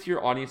 with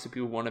your audience of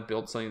people who want to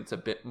build something that's a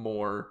bit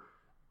more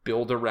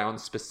build around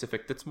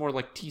specific, that's more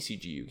like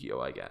TCG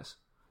Yu-Gi-Oh, I guess.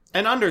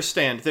 And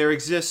understand, there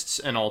exists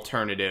an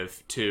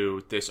alternative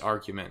to this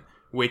argument,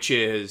 which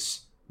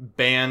is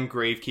ban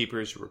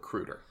Gravekeeper's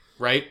Recruiter,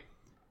 right?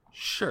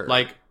 Sure.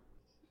 Like,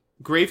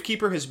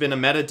 Gravekeeper has been a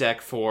meta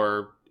deck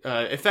for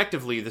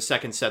effectively the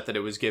second set that it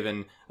was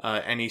given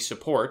any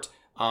support.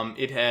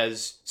 It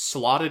has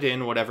slotted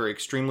in whatever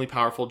extremely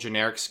powerful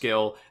generic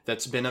skill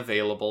that's been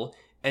available,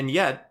 and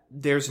yet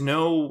there's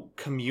no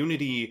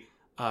community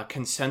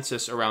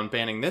consensus around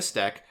banning this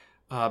deck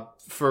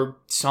for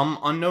some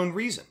unknown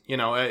reason.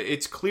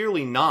 It's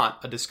clearly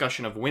not a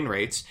discussion of win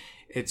rates.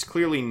 It's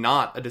clearly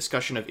not a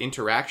discussion of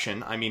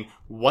interaction. I mean,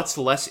 what's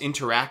less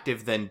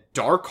interactive than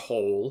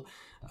Darkhole?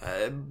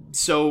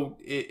 So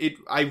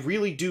I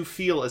really do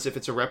feel as if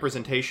it's a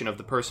representation of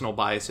the personal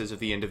biases of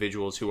the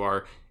individuals who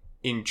are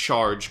in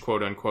charge,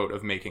 quote unquote,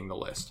 of making the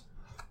list.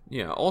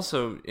 Yeah,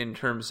 also in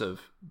terms of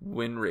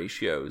win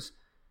ratios,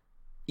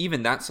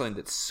 even that's something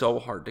that's so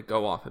hard to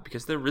go off of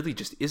because there really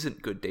just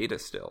isn't good data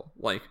still.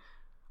 Like,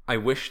 I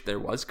wish there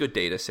was good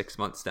data 6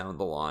 months down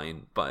the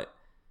line, but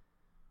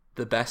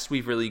the best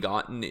we've really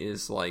gotten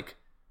is like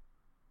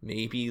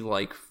maybe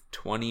like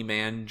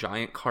 20-man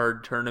giant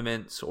card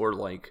tournaments or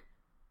like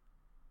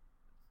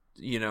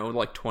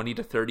like 20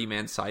 to 30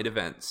 man side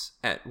events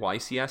at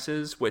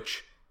YCSs,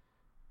 which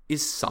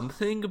is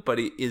something, but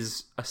it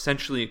is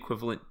essentially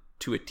equivalent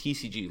to a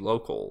TCG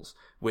locals,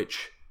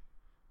 which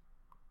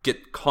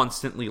get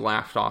constantly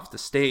laughed off the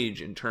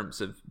stage in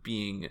terms of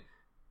being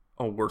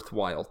a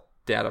worthwhile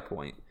data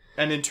point.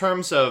 And in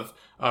terms of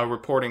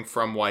reporting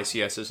from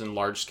YCSs and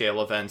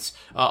large-scale events,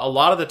 a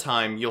lot of the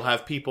time you'll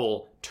have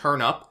people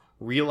turn up,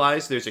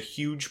 realize there's a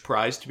huge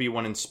prize to be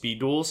won in speed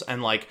duels,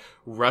 and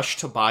rush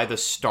to buy the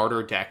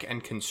starter deck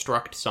and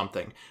construct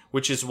something,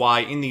 which is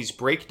why in these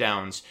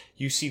breakdowns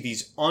you see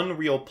these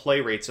unreal play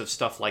rates of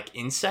stuff like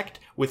Insect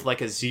with a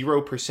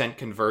 0%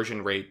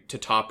 conversion rate to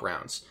top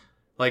rounds.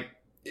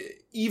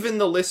 Even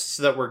the lists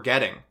that we're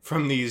getting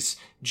from these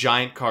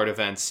giant card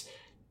events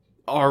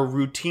are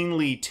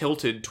routinely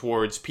tilted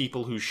towards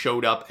people who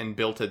showed up and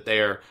built it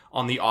there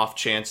on the off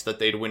chance that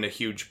they'd win a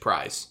huge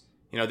prize.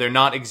 They're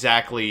not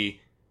exactly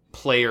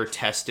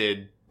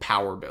player-tested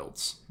power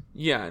builds.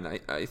 Yeah, and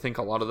I think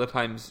a lot of the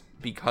times,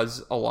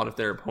 because a lot of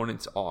their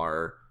opponents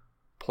are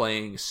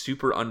playing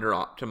super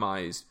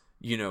under-optimized,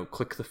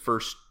 click the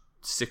first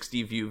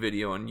 60 view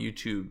video on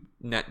YouTube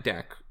net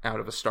deck out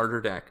of a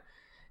starter deck,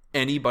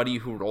 anybody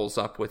who rolls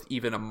up with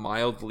even a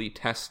mildly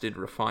tested,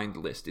 refined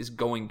list is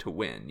going to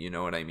win, you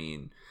know what I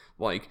mean?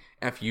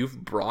 If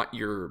you've brought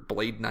your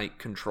Blade Knight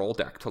control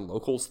deck to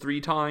locals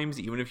 3 times,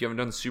 even if you haven't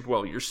done super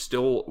well, you're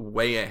still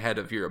way ahead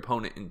of your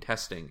opponent in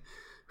testing,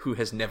 who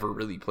has never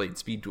really played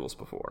speed duels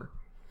before.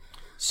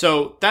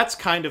 So that's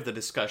kind of the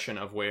discussion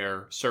of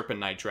where Serpent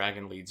Knight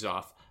Dragon leads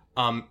off.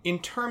 In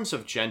terms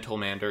of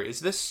Gentlemander, is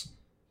this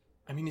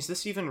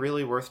even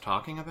really worth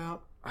talking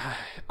about?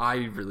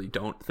 I really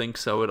don't think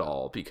so at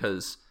all,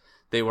 because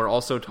they were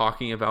also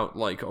talking about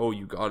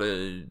you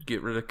gotta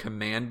get rid of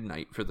Command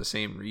Knight for the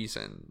same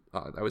reason.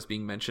 That was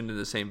being mentioned in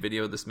the same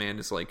video. This man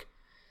is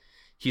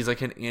he's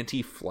an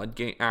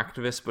anti-floodgate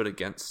activist, but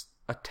against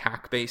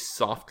attack-based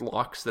soft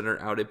locks that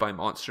are outed by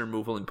monster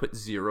removal and put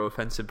 0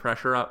 offensive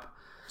pressure up.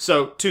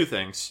 So, 2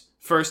 things.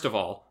 First of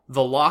all,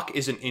 the lock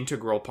is an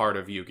integral part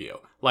of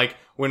Yu-Gi-Oh!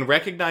 When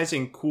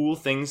recognizing cool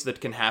things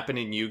that can happen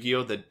in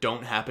Yu-Gi-Oh! That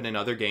don't happen in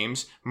other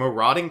games,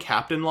 marauding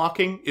captain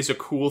locking is a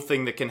cool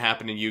thing that can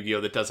happen in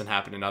Yu-Gi-Oh! That doesn't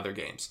happen in other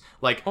games.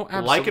 Like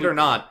it or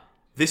not,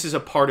 this is a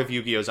part of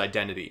Yu-Gi-Oh!'s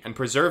identity, and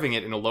preserving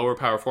it in a lower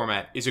power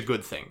format is a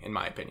good thing, in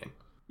my opinion.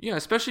 Yeah,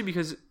 especially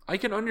because I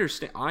can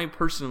understand, I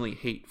personally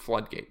hate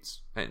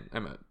floodgates, and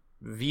I'm a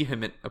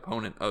vehement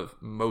opponent of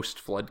most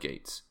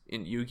floodgates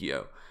in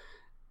Yu-Gi-Oh!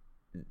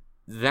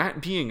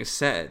 That being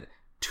said,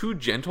 2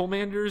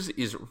 Gentlemanders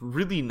is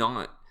really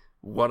not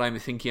what I'm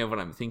thinking of when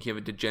I'm thinking of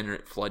a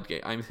degenerate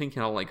floodgate. I'm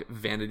thinking of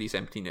Vanity's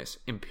Emptiness,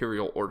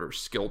 Imperial Order,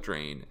 Skill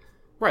Drain,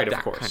 right? Of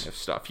that course, kind of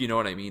stuff. You know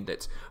what I mean?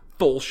 That's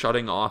full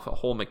shutting off a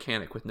whole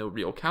mechanic with no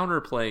real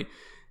counterplay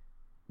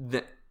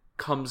that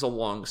comes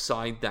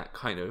alongside that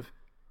kind of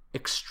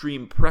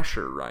extreme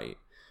pressure, right?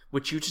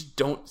 Which you just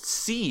don't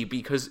see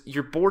because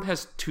your board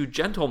has 2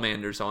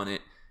 Gentlemanders on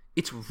it.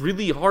 It's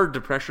really hard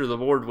to pressure the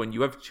board when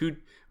you have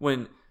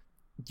when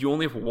you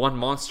only have 1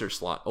 monster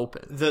slot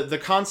open. The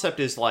concept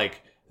is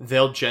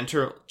they'll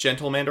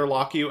Gentlemander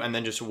lock you and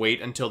then just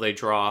wait until they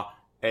draw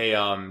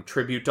a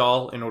tribute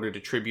doll in order to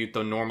tribute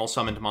the normal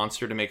summoned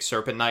monster to make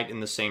Serpent Knight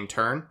in the same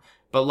turn.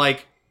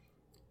 But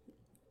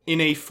in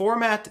a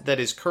format that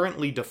is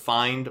currently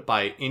defined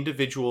by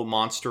individual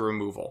monster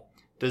removal,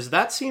 does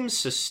that seem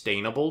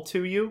sustainable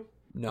to you?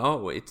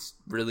 No, it's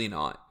really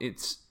not.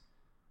 It's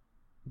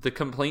the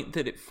complaint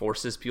that it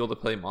forces people to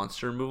play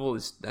monster removal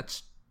is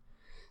that's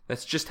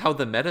just how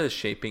the meta is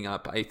shaping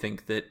up. I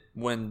think that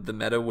when the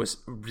meta was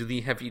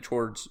really heavy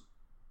towards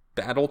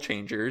battle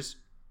changers,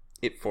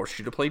 it forced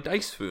you to play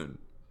Dice Foon.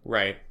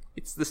 Right.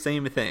 It's the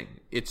same thing.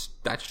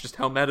 That's just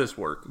how metas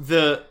work.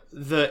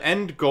 The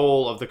end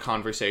goal of the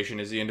conversation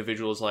is the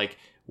individual is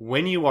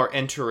when you are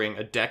entering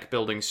a deck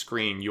building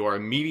screen, you are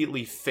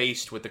immediately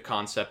faced with the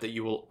concept that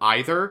you will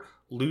either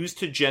lose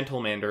to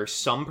Gentlemander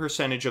some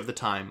percentage of the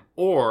time,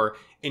 or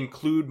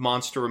include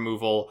monster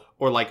removal,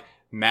 or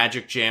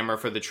Magic Jammer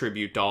for the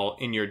tribute doll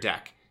in your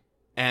deck.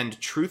 And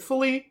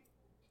truthfully,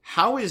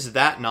 how is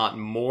that not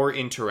more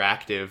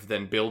interactive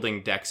than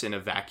building decks in a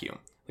vacuum?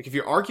 If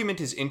your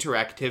argument is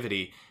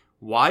interactivity,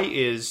 why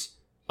is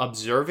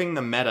observing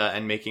the meta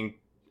and making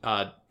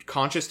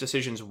conscious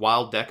decisions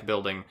while deck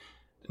building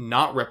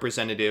not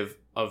representative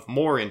of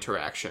more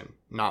interaction,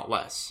 not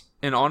less?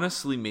 And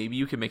honestly, maybe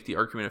you could make the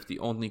argument if the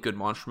only good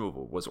monster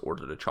removal was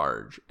Order to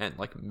Charge and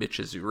Mitch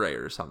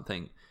Azure or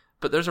something.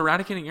 But there's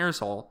Eradicating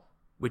Aerosol,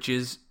 which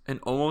is an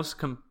almost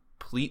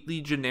completely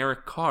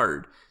generic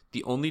card.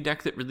 The only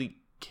deck that really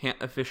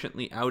can't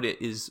efficiently out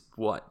it is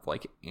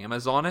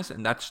Amazonas,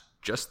 and that's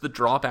just the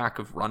drawback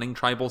of running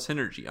Tribal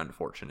Synergy,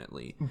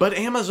 unfortunately. But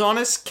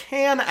Amazonas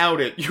can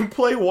out it. You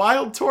play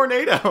Wild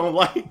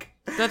Tornado,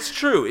 That's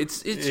true.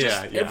 It's just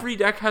yeah. Every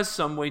deck has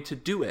some way to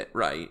do it,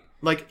 right?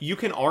 You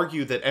can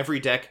argue that every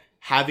deck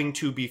having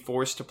to be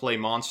forced to play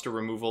monster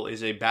removal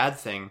is a bad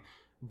thing,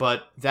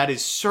 but that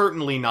is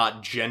certainly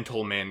not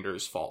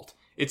Gentlemander's fault.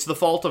 It's the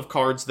fault of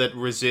cards that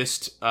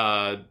resist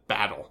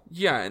battle.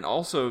 Yeah, and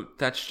also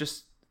that's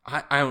just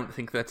I don't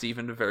think that's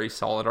even a very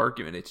solid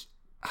argument. It's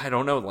I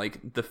don't know,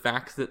 like the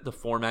fact that the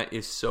format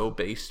is so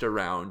based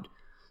around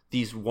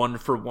these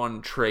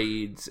 1-for-1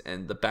 trades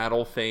and the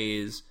battle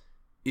phase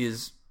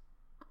is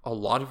a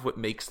lot of what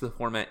makes the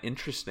format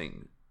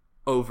interesting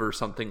over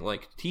something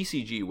like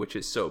TCG, which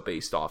is so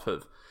based off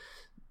of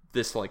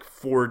this like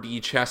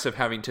 4D chess of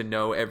having to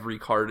know every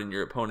card in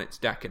your opponent's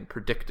deck and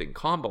predicting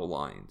combo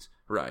lines,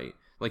 right?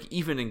 Like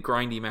even in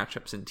grindy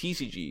matchups in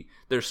TCG,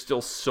 there's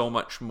still so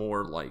much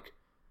more like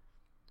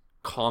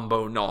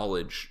combo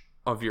knowledge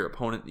of your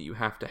opponent that you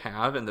have to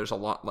have, and there's a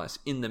lot less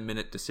in the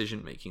minute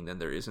decision making than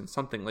there is in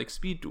something like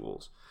Speed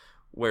Duels,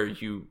 where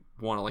you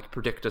want to like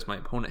predict, does my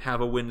opponent have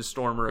a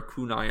Windstorm or a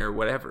Kunai or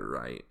whatever,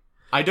 right?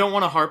 I don't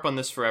want to harp on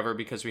this forever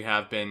because we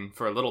have been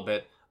for a little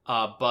bit,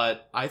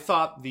 but I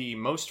thought the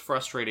most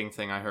frustrating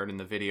thing I heard in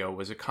the video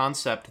was a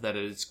concept that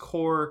at its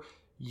core,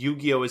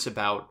 Yu-Gi-Oh! Is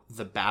about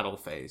the battle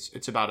phase.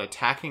 It's about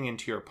attacking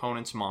into your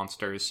opponent's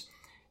monsters,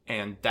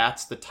 and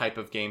that's the type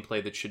of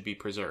gameplay that should be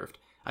preserved.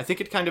 I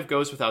think it kind of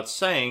goes without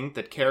saying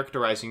that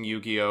characterizing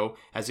Yu-Gi-Oh!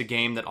 As a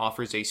game that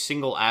offers a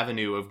single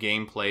avenue of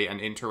gameplay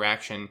and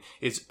interaction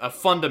is a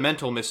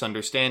fundamental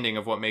misunderstanding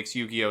of what makes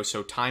Yu-Gi-Oh!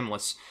 So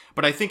timeless.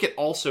 But I think it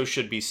also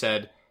should be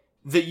said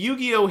that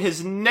Yu-Gi-Oh!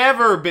 Has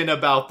never been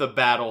about the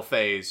battle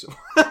phase.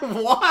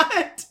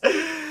 What?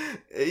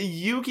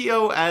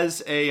 Yu-Gi-Oh!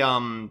 As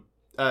a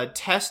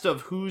test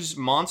of whose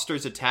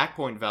monster's attack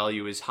point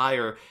value is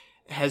higher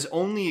has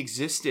only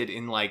existed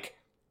in, like,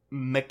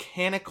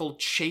 mechanical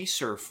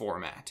chaser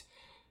format.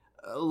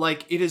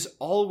 Like, it has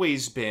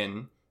always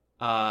been,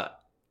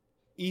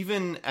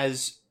 even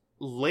as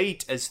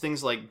late as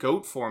things like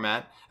GOAT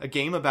format, a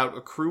game about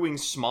accruing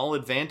small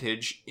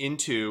advantage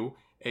into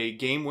a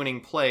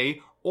game-winning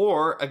play,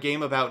 or a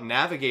game about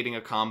navigating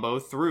a combo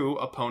through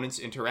opponent's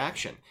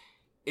interaction.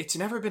 It's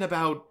never been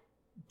about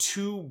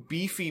two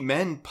beefy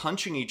men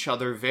punching each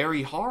other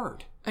very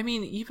hard. I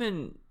mean,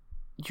 even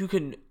you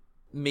can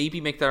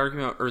maybe make that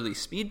argument about early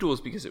Speed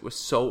Duels because it was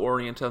so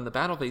oriented on the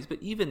battle phase,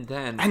 but even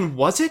then... And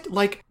was it?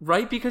 Like...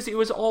 Right, because it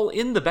was all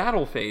in the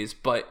battle phase,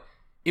 but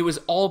it was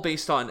all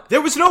based on...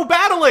 There was no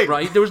battling!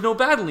 Right? There was no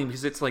battling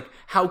because it's like,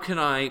 how can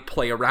I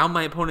play around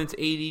my opponent's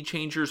AD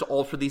changers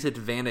all for these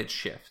advantage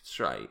shifts,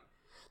 right?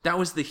 That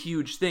was the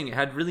huge thing. It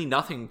had really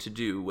nothing to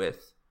do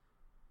with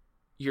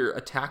your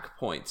attack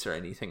points or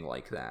anything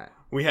like that.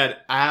 We had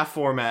a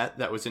format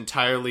that was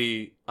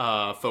entirely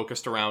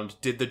focused around,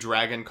 did the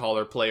Dragon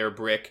Caller player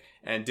brick,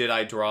 and did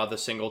I draw the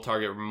single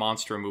target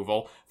monster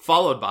removal,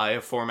 followed by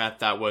a format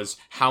that was,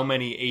 how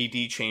many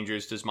AD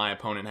changers does my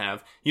opponent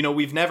have? You know,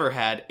 we've never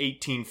had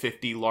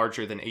 1850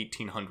 larger than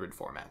 1800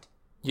 format.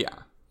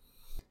 Yeah.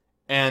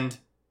 And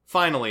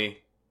finally,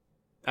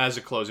 as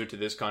a closer to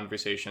this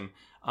conversation,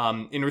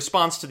 in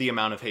response to the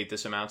amount of hate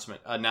this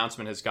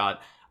announcement has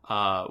got,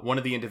 one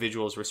of the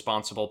individuals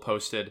responsible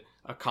posted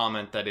a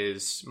comment that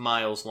is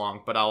miles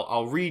long, but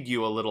I'll read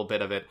you a little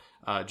bit of it,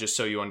 just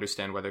so you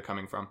understand where they're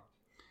coming from.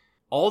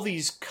 All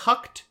these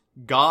cucked,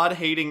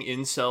 God-hating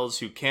incels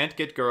who can't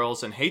get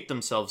girls and hate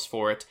themselves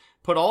for it,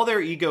 put all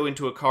their ego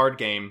into a card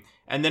game,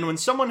 and then when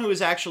someone who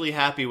is actually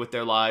happy with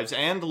their lives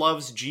and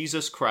loves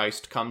Jesus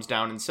Christ comes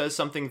down and says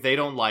something they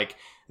don't like,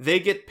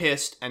 they get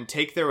pissed and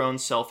take their own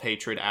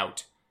self-hatred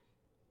out.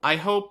 I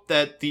hope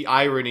that the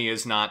irony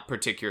is not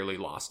particularly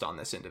lost on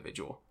this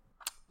individual.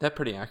 That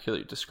pretty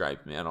accurately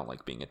described me. I don't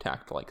like being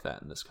attacked like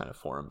that in this kind of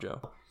forum,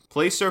 Joe.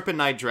 Play Serpent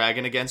Knight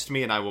Dragon against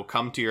me and I will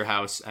come to your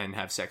house and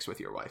have sex with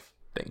your wife.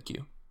 Thank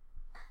you.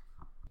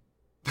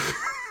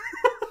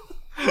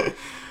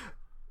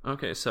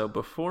 Okay, so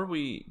before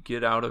we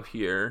get out of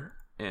here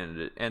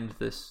and end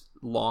this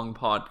long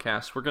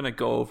podcast, we're going to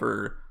go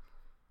over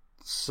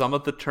some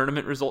of the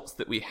tournament results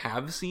that we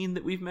have seen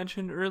that we've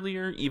mentioned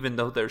earlier. Even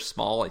though they're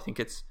small, I think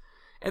it's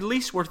at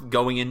least worth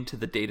going into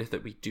the data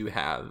that we do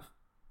have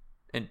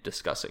and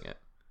discussing it.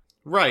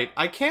 Right.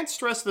 I can't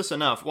stress this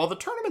enough. While the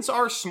tournaments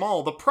are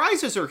small, the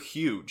prizes are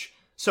huge.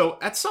 So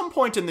at some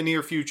point in the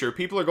near future,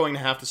 people are going to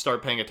have to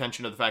start paying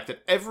attention to the fact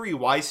that every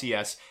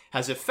YCS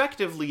has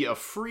effectively a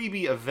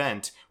freebie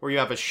event where you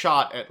have a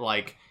shot at,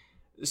 like,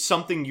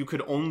 something you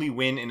could only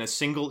win in a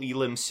single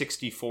Elim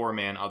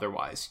 64-man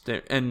otherwise.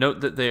 And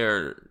note that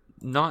they're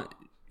not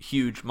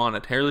huge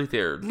monetarily,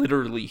 they're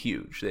literally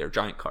huge. They're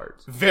giant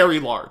cards. Very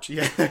large.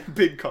 Yeah,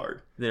 big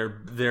card. They're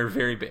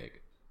very big.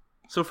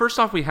 So first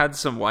off, we had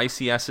some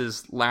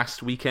YCSs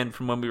last weekend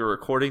from when we were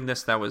recording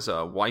this. That was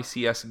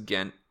YCS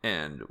Ghent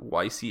and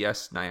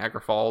YCS Niagara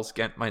Falls.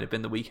 Ghent might have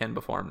been the weekend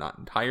before, I'm not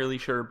entirely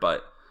sure,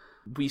 but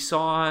we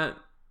saw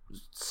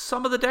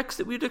some of the decks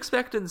that we'd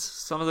expect and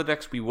some of the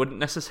decks we wouldn't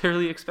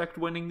necessarily expect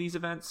winning these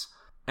events.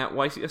 At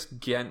YCS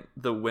Ghent,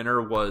 the winner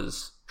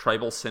was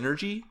Tribal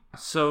Synergy.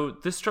 So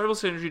this Tribal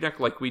Synergy deck,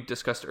 like we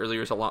discussed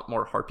earlier, is a lot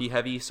more Harpy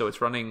heavy, so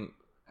it's running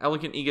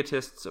Elegant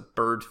Egotists, a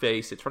Bird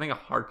Face. It's running a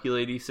Harpy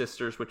Lady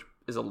Sisters, which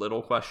is a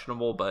little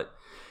questionable, but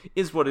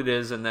is what it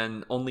is. And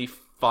then only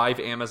 5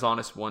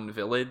 Amazoness, 1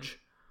 Village,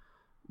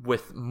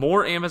 with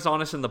more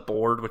Amazonas in the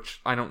board,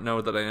 which I don't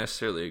know that I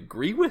necessarily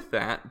agree with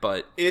that,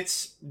 but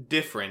It's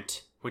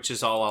different, which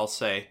is all I'll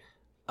say.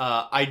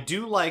 I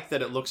do like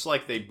that it looks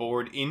like they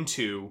board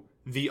into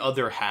the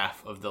other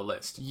half of the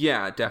list.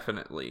 yeah,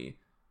 definitely.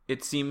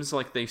 It seems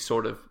like they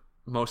sort of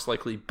most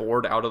likely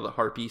board out of the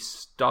Harpy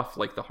stuff,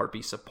 like the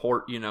Harpy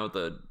support,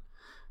 the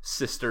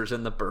sisters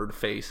and the bird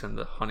face and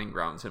the hunting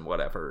grounds and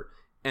whatever,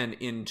 and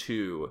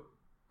into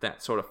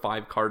that sort of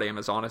 5-card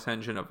Amazonas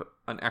engine of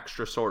an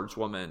extra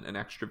swordswoman, an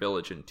extra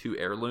village, and 2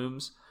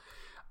 heirlooms.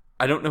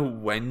 I don't know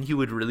when you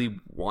would really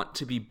want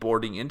to be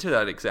boarding into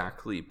that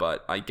exactly,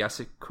 but I guess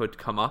it could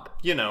come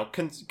up.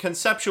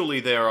 Conceptually,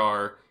 there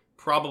are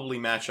probably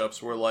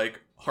matchups where,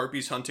 like,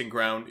 Harpy's Hunting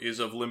Ground is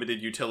of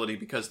limited utility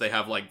because they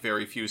have, like,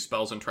 very few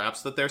spells and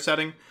traps that they're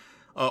setting.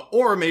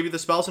 Or maybe the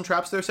spells and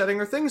traps they're setting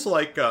are things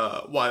like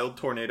Wild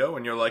Tornado,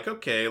 and you're like,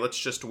 okay, let's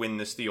just win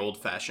this the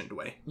old-fashioned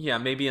way. Yeah,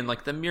 maybe in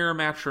like the mirror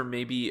match, or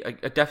maybe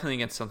definitely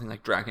against something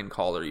like Dragon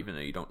Caller, even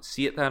though you don't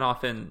see it that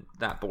often,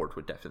 that board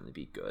would definitely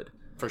be good.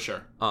 For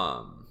sure.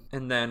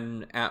 And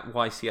then at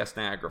YCS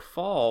Niagara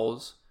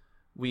Falls,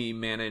 we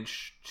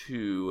managed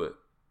to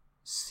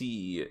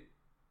see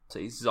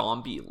a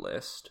zombie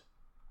list,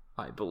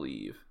 I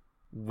believe,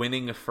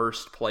 winning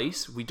first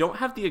place. We don't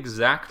have the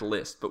exact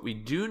list, but we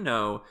do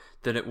know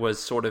that it was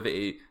sort of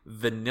a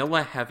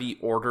vanilla heavy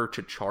order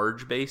to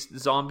charge based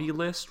zombie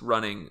list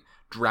running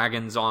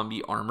Dragon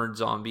Zombie, Armored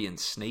Zombie, and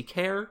Snake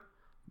Hair,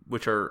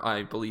 which are,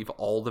 I believe,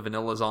 all the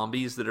vanilla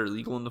zombies that are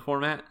legal in the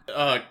format.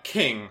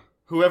 King.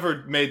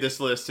 Whoever made this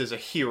list is a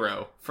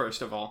hero,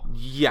 first of all.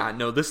 Yeah,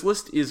 no, this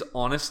list is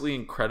honestly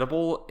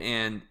incredible,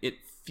 and it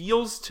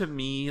feels to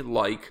me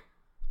like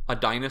a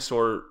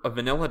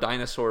vanilla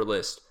dinosaur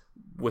list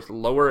with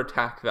lower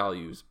attack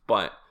values,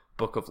 but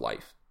Book of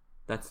Life.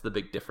 That's the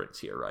big difference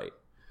here, right?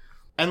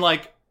 And,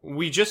 like,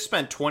 we just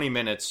spent 20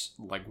 minutes,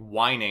 like,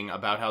 whining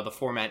about how the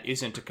format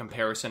isn't a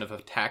comparison of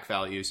attack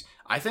values.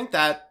 I think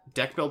that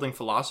deck-building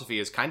philosophy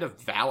is kind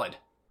of valid.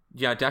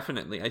 Yeah,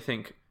 definitely. I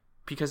think,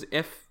 because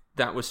if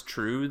that was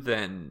true,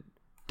 then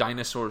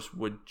dinosaurs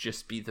would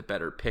just be the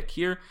better pick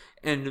here.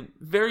 And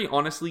very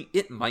honestly,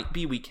 it might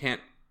be. We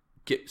can't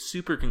get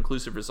super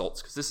conclusive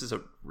results, because this is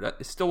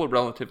it's still a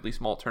relatively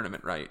small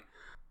tournament, right?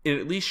 It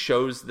at least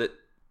shows that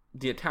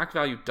the attack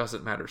value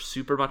doesn't matter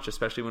super much,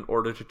 especially when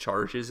order to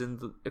charge is in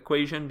the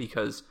equation,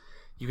 because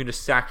you can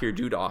just sack your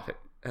dude off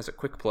as a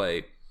quick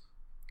play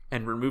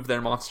and remove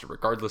their monster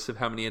regardless of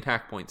how many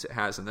attack points it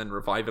has, and then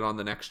revive it on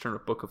the next turn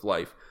of Book of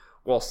Life,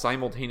 while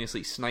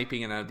simultaneously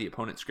sniping it out of the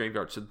opponent's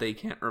graveyard so they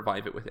can't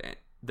revive it with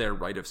their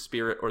Rite of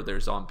Spirit or their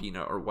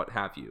Zombina or what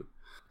have you.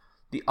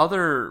 The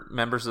other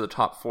members of the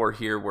top 4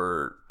 here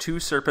were 2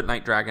 Serpent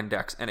Knight Dragon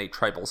decks and a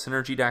Tribal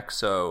Synergy deck,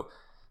 so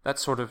that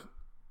sort of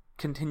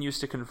continues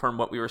to confirm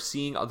what we were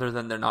seeing, other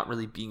than there not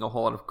really being a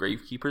whole lot of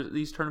Gravekeepers at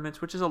these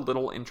tournaments, which is a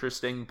little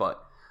interesting,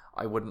 but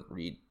I wouldn't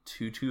read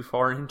too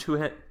far into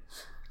it.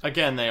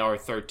 Again, they are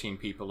 13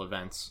 people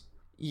events.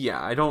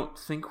 Yeah, I don't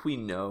think we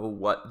know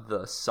what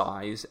the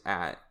size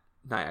at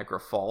Niagara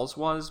Falls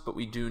was, but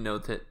we do know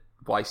that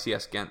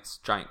YCS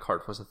against Giant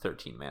Card was a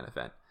 13-man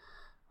event.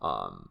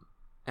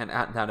 And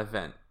at that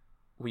event,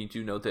 we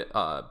do know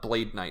that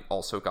Blade Knight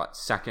also got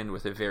second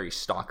with a very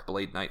stock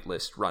Blade Knight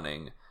list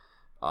running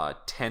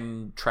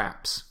 10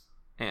 traps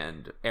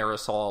and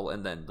aerosol,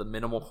 and then the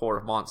minimal core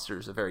of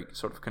monsters, a very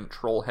sort of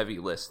control-heavy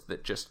list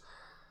that just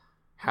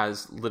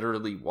has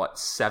literally,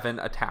 7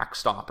 attack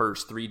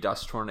stoppers, 3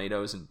 dust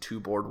tornadoes, and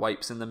 2 board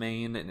wipes in the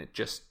main, and it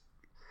just,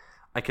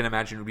 I can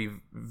imagine it would be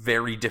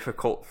very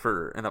difficult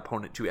for an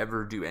opponent to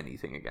ever do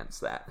anything against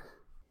that.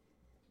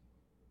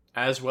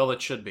 As well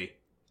it should be.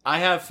 I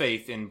have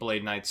faith in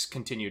Blade Knight's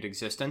continued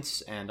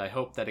existence, and I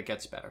hope that it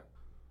gets better.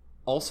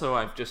 Also,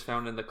 I've just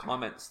found in the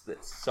comments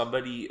that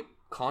somebody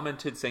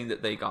commented saying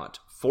that they got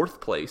 4th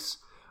place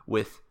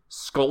with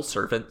Skull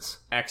Servants.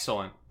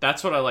 Excellent.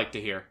 That's what I like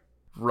to hear.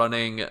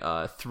 Running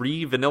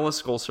 3 Vanilla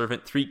Skull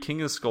Servant, 3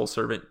 King of Skull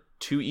Servant,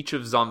 2 each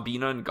of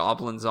Zombina and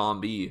Goblin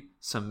Zombie,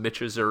 some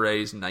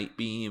Michizures, Night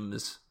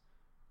Beams,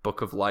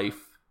 Book of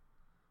Life.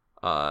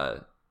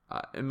 I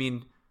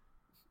mean,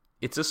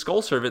 it's a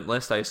Skull Servant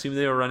list. I assume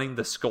they were running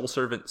the Skull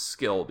Servant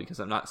skill, because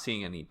I'm not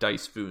seeing any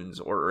Dice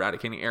Foons or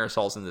Eradicating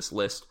Aerosols in this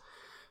list,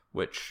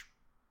 which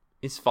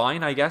is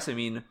fine, I guess. I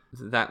mean,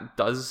 that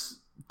does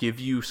give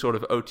you sort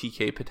of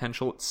OTK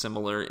potential. It's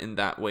similar in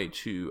that way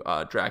to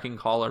Dragon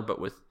Caller, but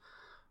with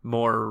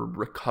more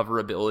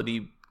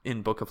recoverability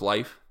in Book of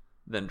Life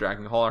than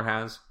Dragon Caller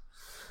has.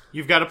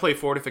 You've got to play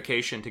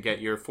Fortification to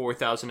get your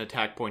 4,000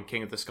 attack point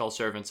King of the Skull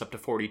Servants up to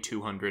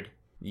 4,200.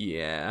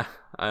 Yeah,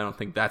 I don't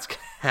think that's going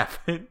to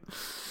happen.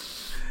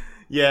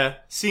 Yeah,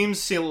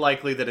 seems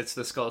likely that it's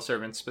the Skull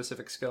Servant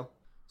specific skill.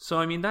 So,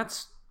 I mean,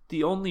 that's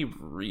the only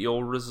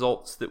real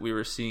results that we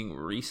were seeing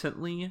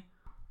recently.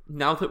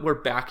 Now that we're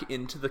back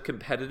into the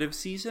competitive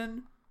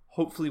season,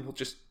 hopefully we'll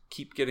just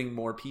keep getting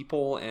more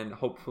people, and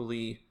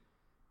hopefully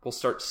we'll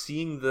start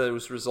seeing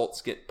those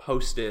results get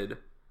posted.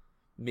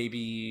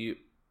 Maybe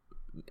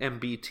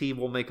MBT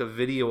will make a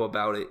video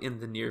about it in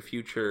the near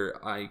future.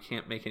 I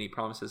can't make any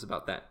promises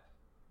about that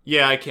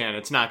Yeah, I can.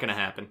 It's not gonna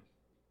happen.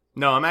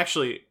 No,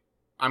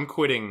 I'm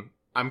quitting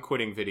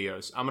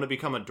videos. I'm gonna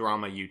become a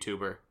drama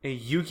YouTuber. A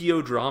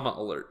Yu-Gi-Oh! Drama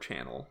alert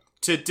channel.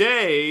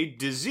 Today,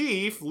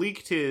 Dzeef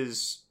leaked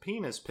his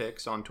penis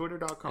pics on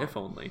Twitter.com. If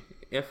only.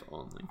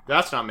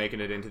 That's not making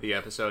it into the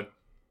episode.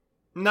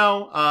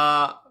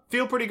 No,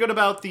 feel pretty good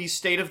about the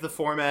state of the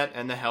format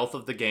and the health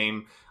of the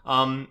game.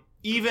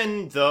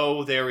 Even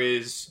though there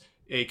is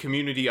a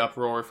community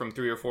uproar from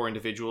 3 or 4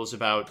 individuals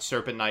about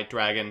Serpent Knight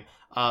Dragon,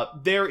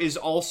 there is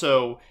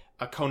also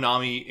a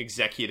Konami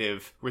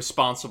executive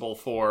responsible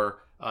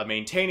for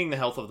maintaining the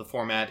health of the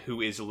format who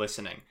is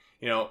listening.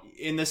 You know,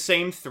 in the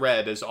same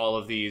thread as all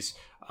of these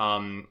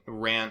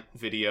rant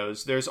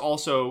videos, there's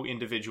also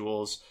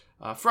individuals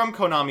from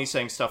Konami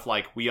saying stuff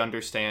like, we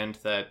understand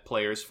that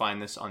players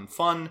find this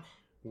unfun.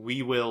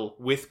 We will,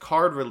 with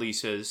card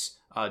releases,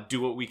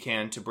 do what we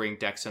can to bring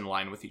decks in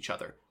line with each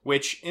other,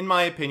 which, in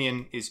my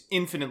opinion, is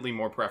infinitely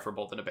more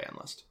preferable than a ban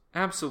list.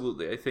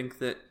 Absolutely. I think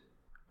that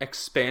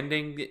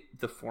expanding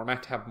the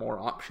format to have more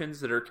options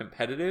that are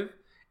competitive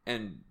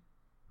and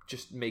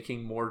just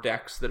making more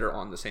decks that are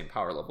on the same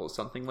power level as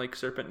something like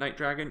Serpent Knight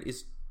Dragon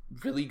is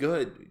really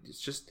good.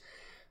 It's just,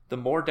 the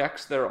more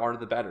decks there are,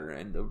 the better.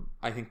 And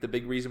I think the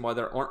big reason why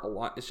there aren't a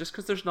lot is just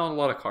because there's not a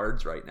lot of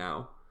cards right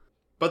now.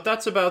 But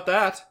that's about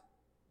that.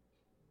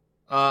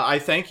 I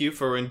thank you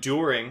for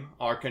enduring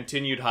our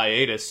continued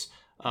hiatus.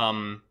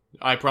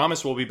 I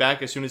promise we'll be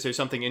back as soon as there's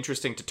something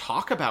interesting to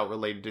talk about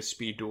related to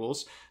speed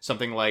duels.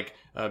 Something like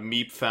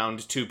Meep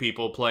found 2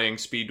 people playing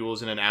speed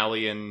duels in an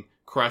alley and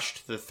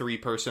crushed the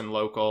 3-person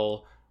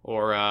local,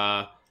 or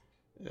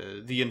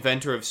the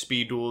inventor of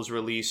speed duels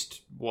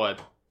released,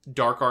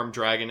 Dark Arm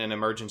Dragon and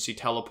Emergency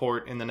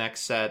Teleport in the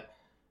next set.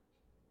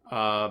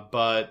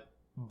 But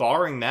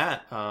barring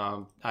that,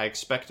 I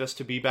expect us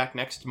to be back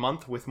next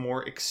month with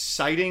more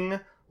exciting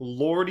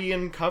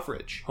Lordian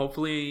coverage.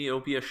 Hopefully it'll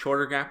be a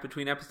shorter gap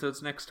between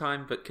episodes next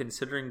time, but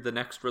considering the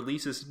next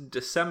release is in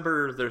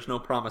December, there's no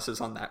promises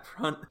on that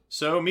front.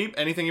 So, Meep,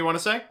 anything you want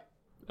to say?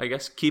 I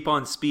guess keep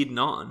on speeding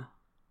on.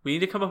 We need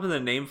to come up with a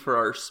name for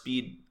our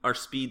speed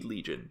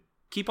legion.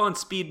 Keep on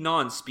speeding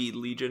on, Speed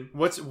Legion.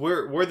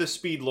 We're the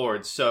Speed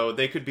Lords, so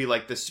they could be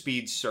like the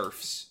Speed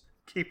Serfs.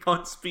 Keep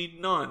on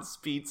speeding on,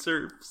 Speed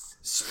Serfs.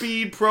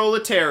 Speed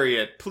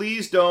Proletariat,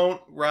 please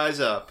don't rise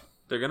up.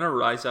 They're gonna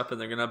rise up and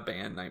they're gonna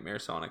ban Nightmare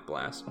Sonic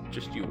Blast.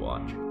 Just you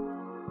watch.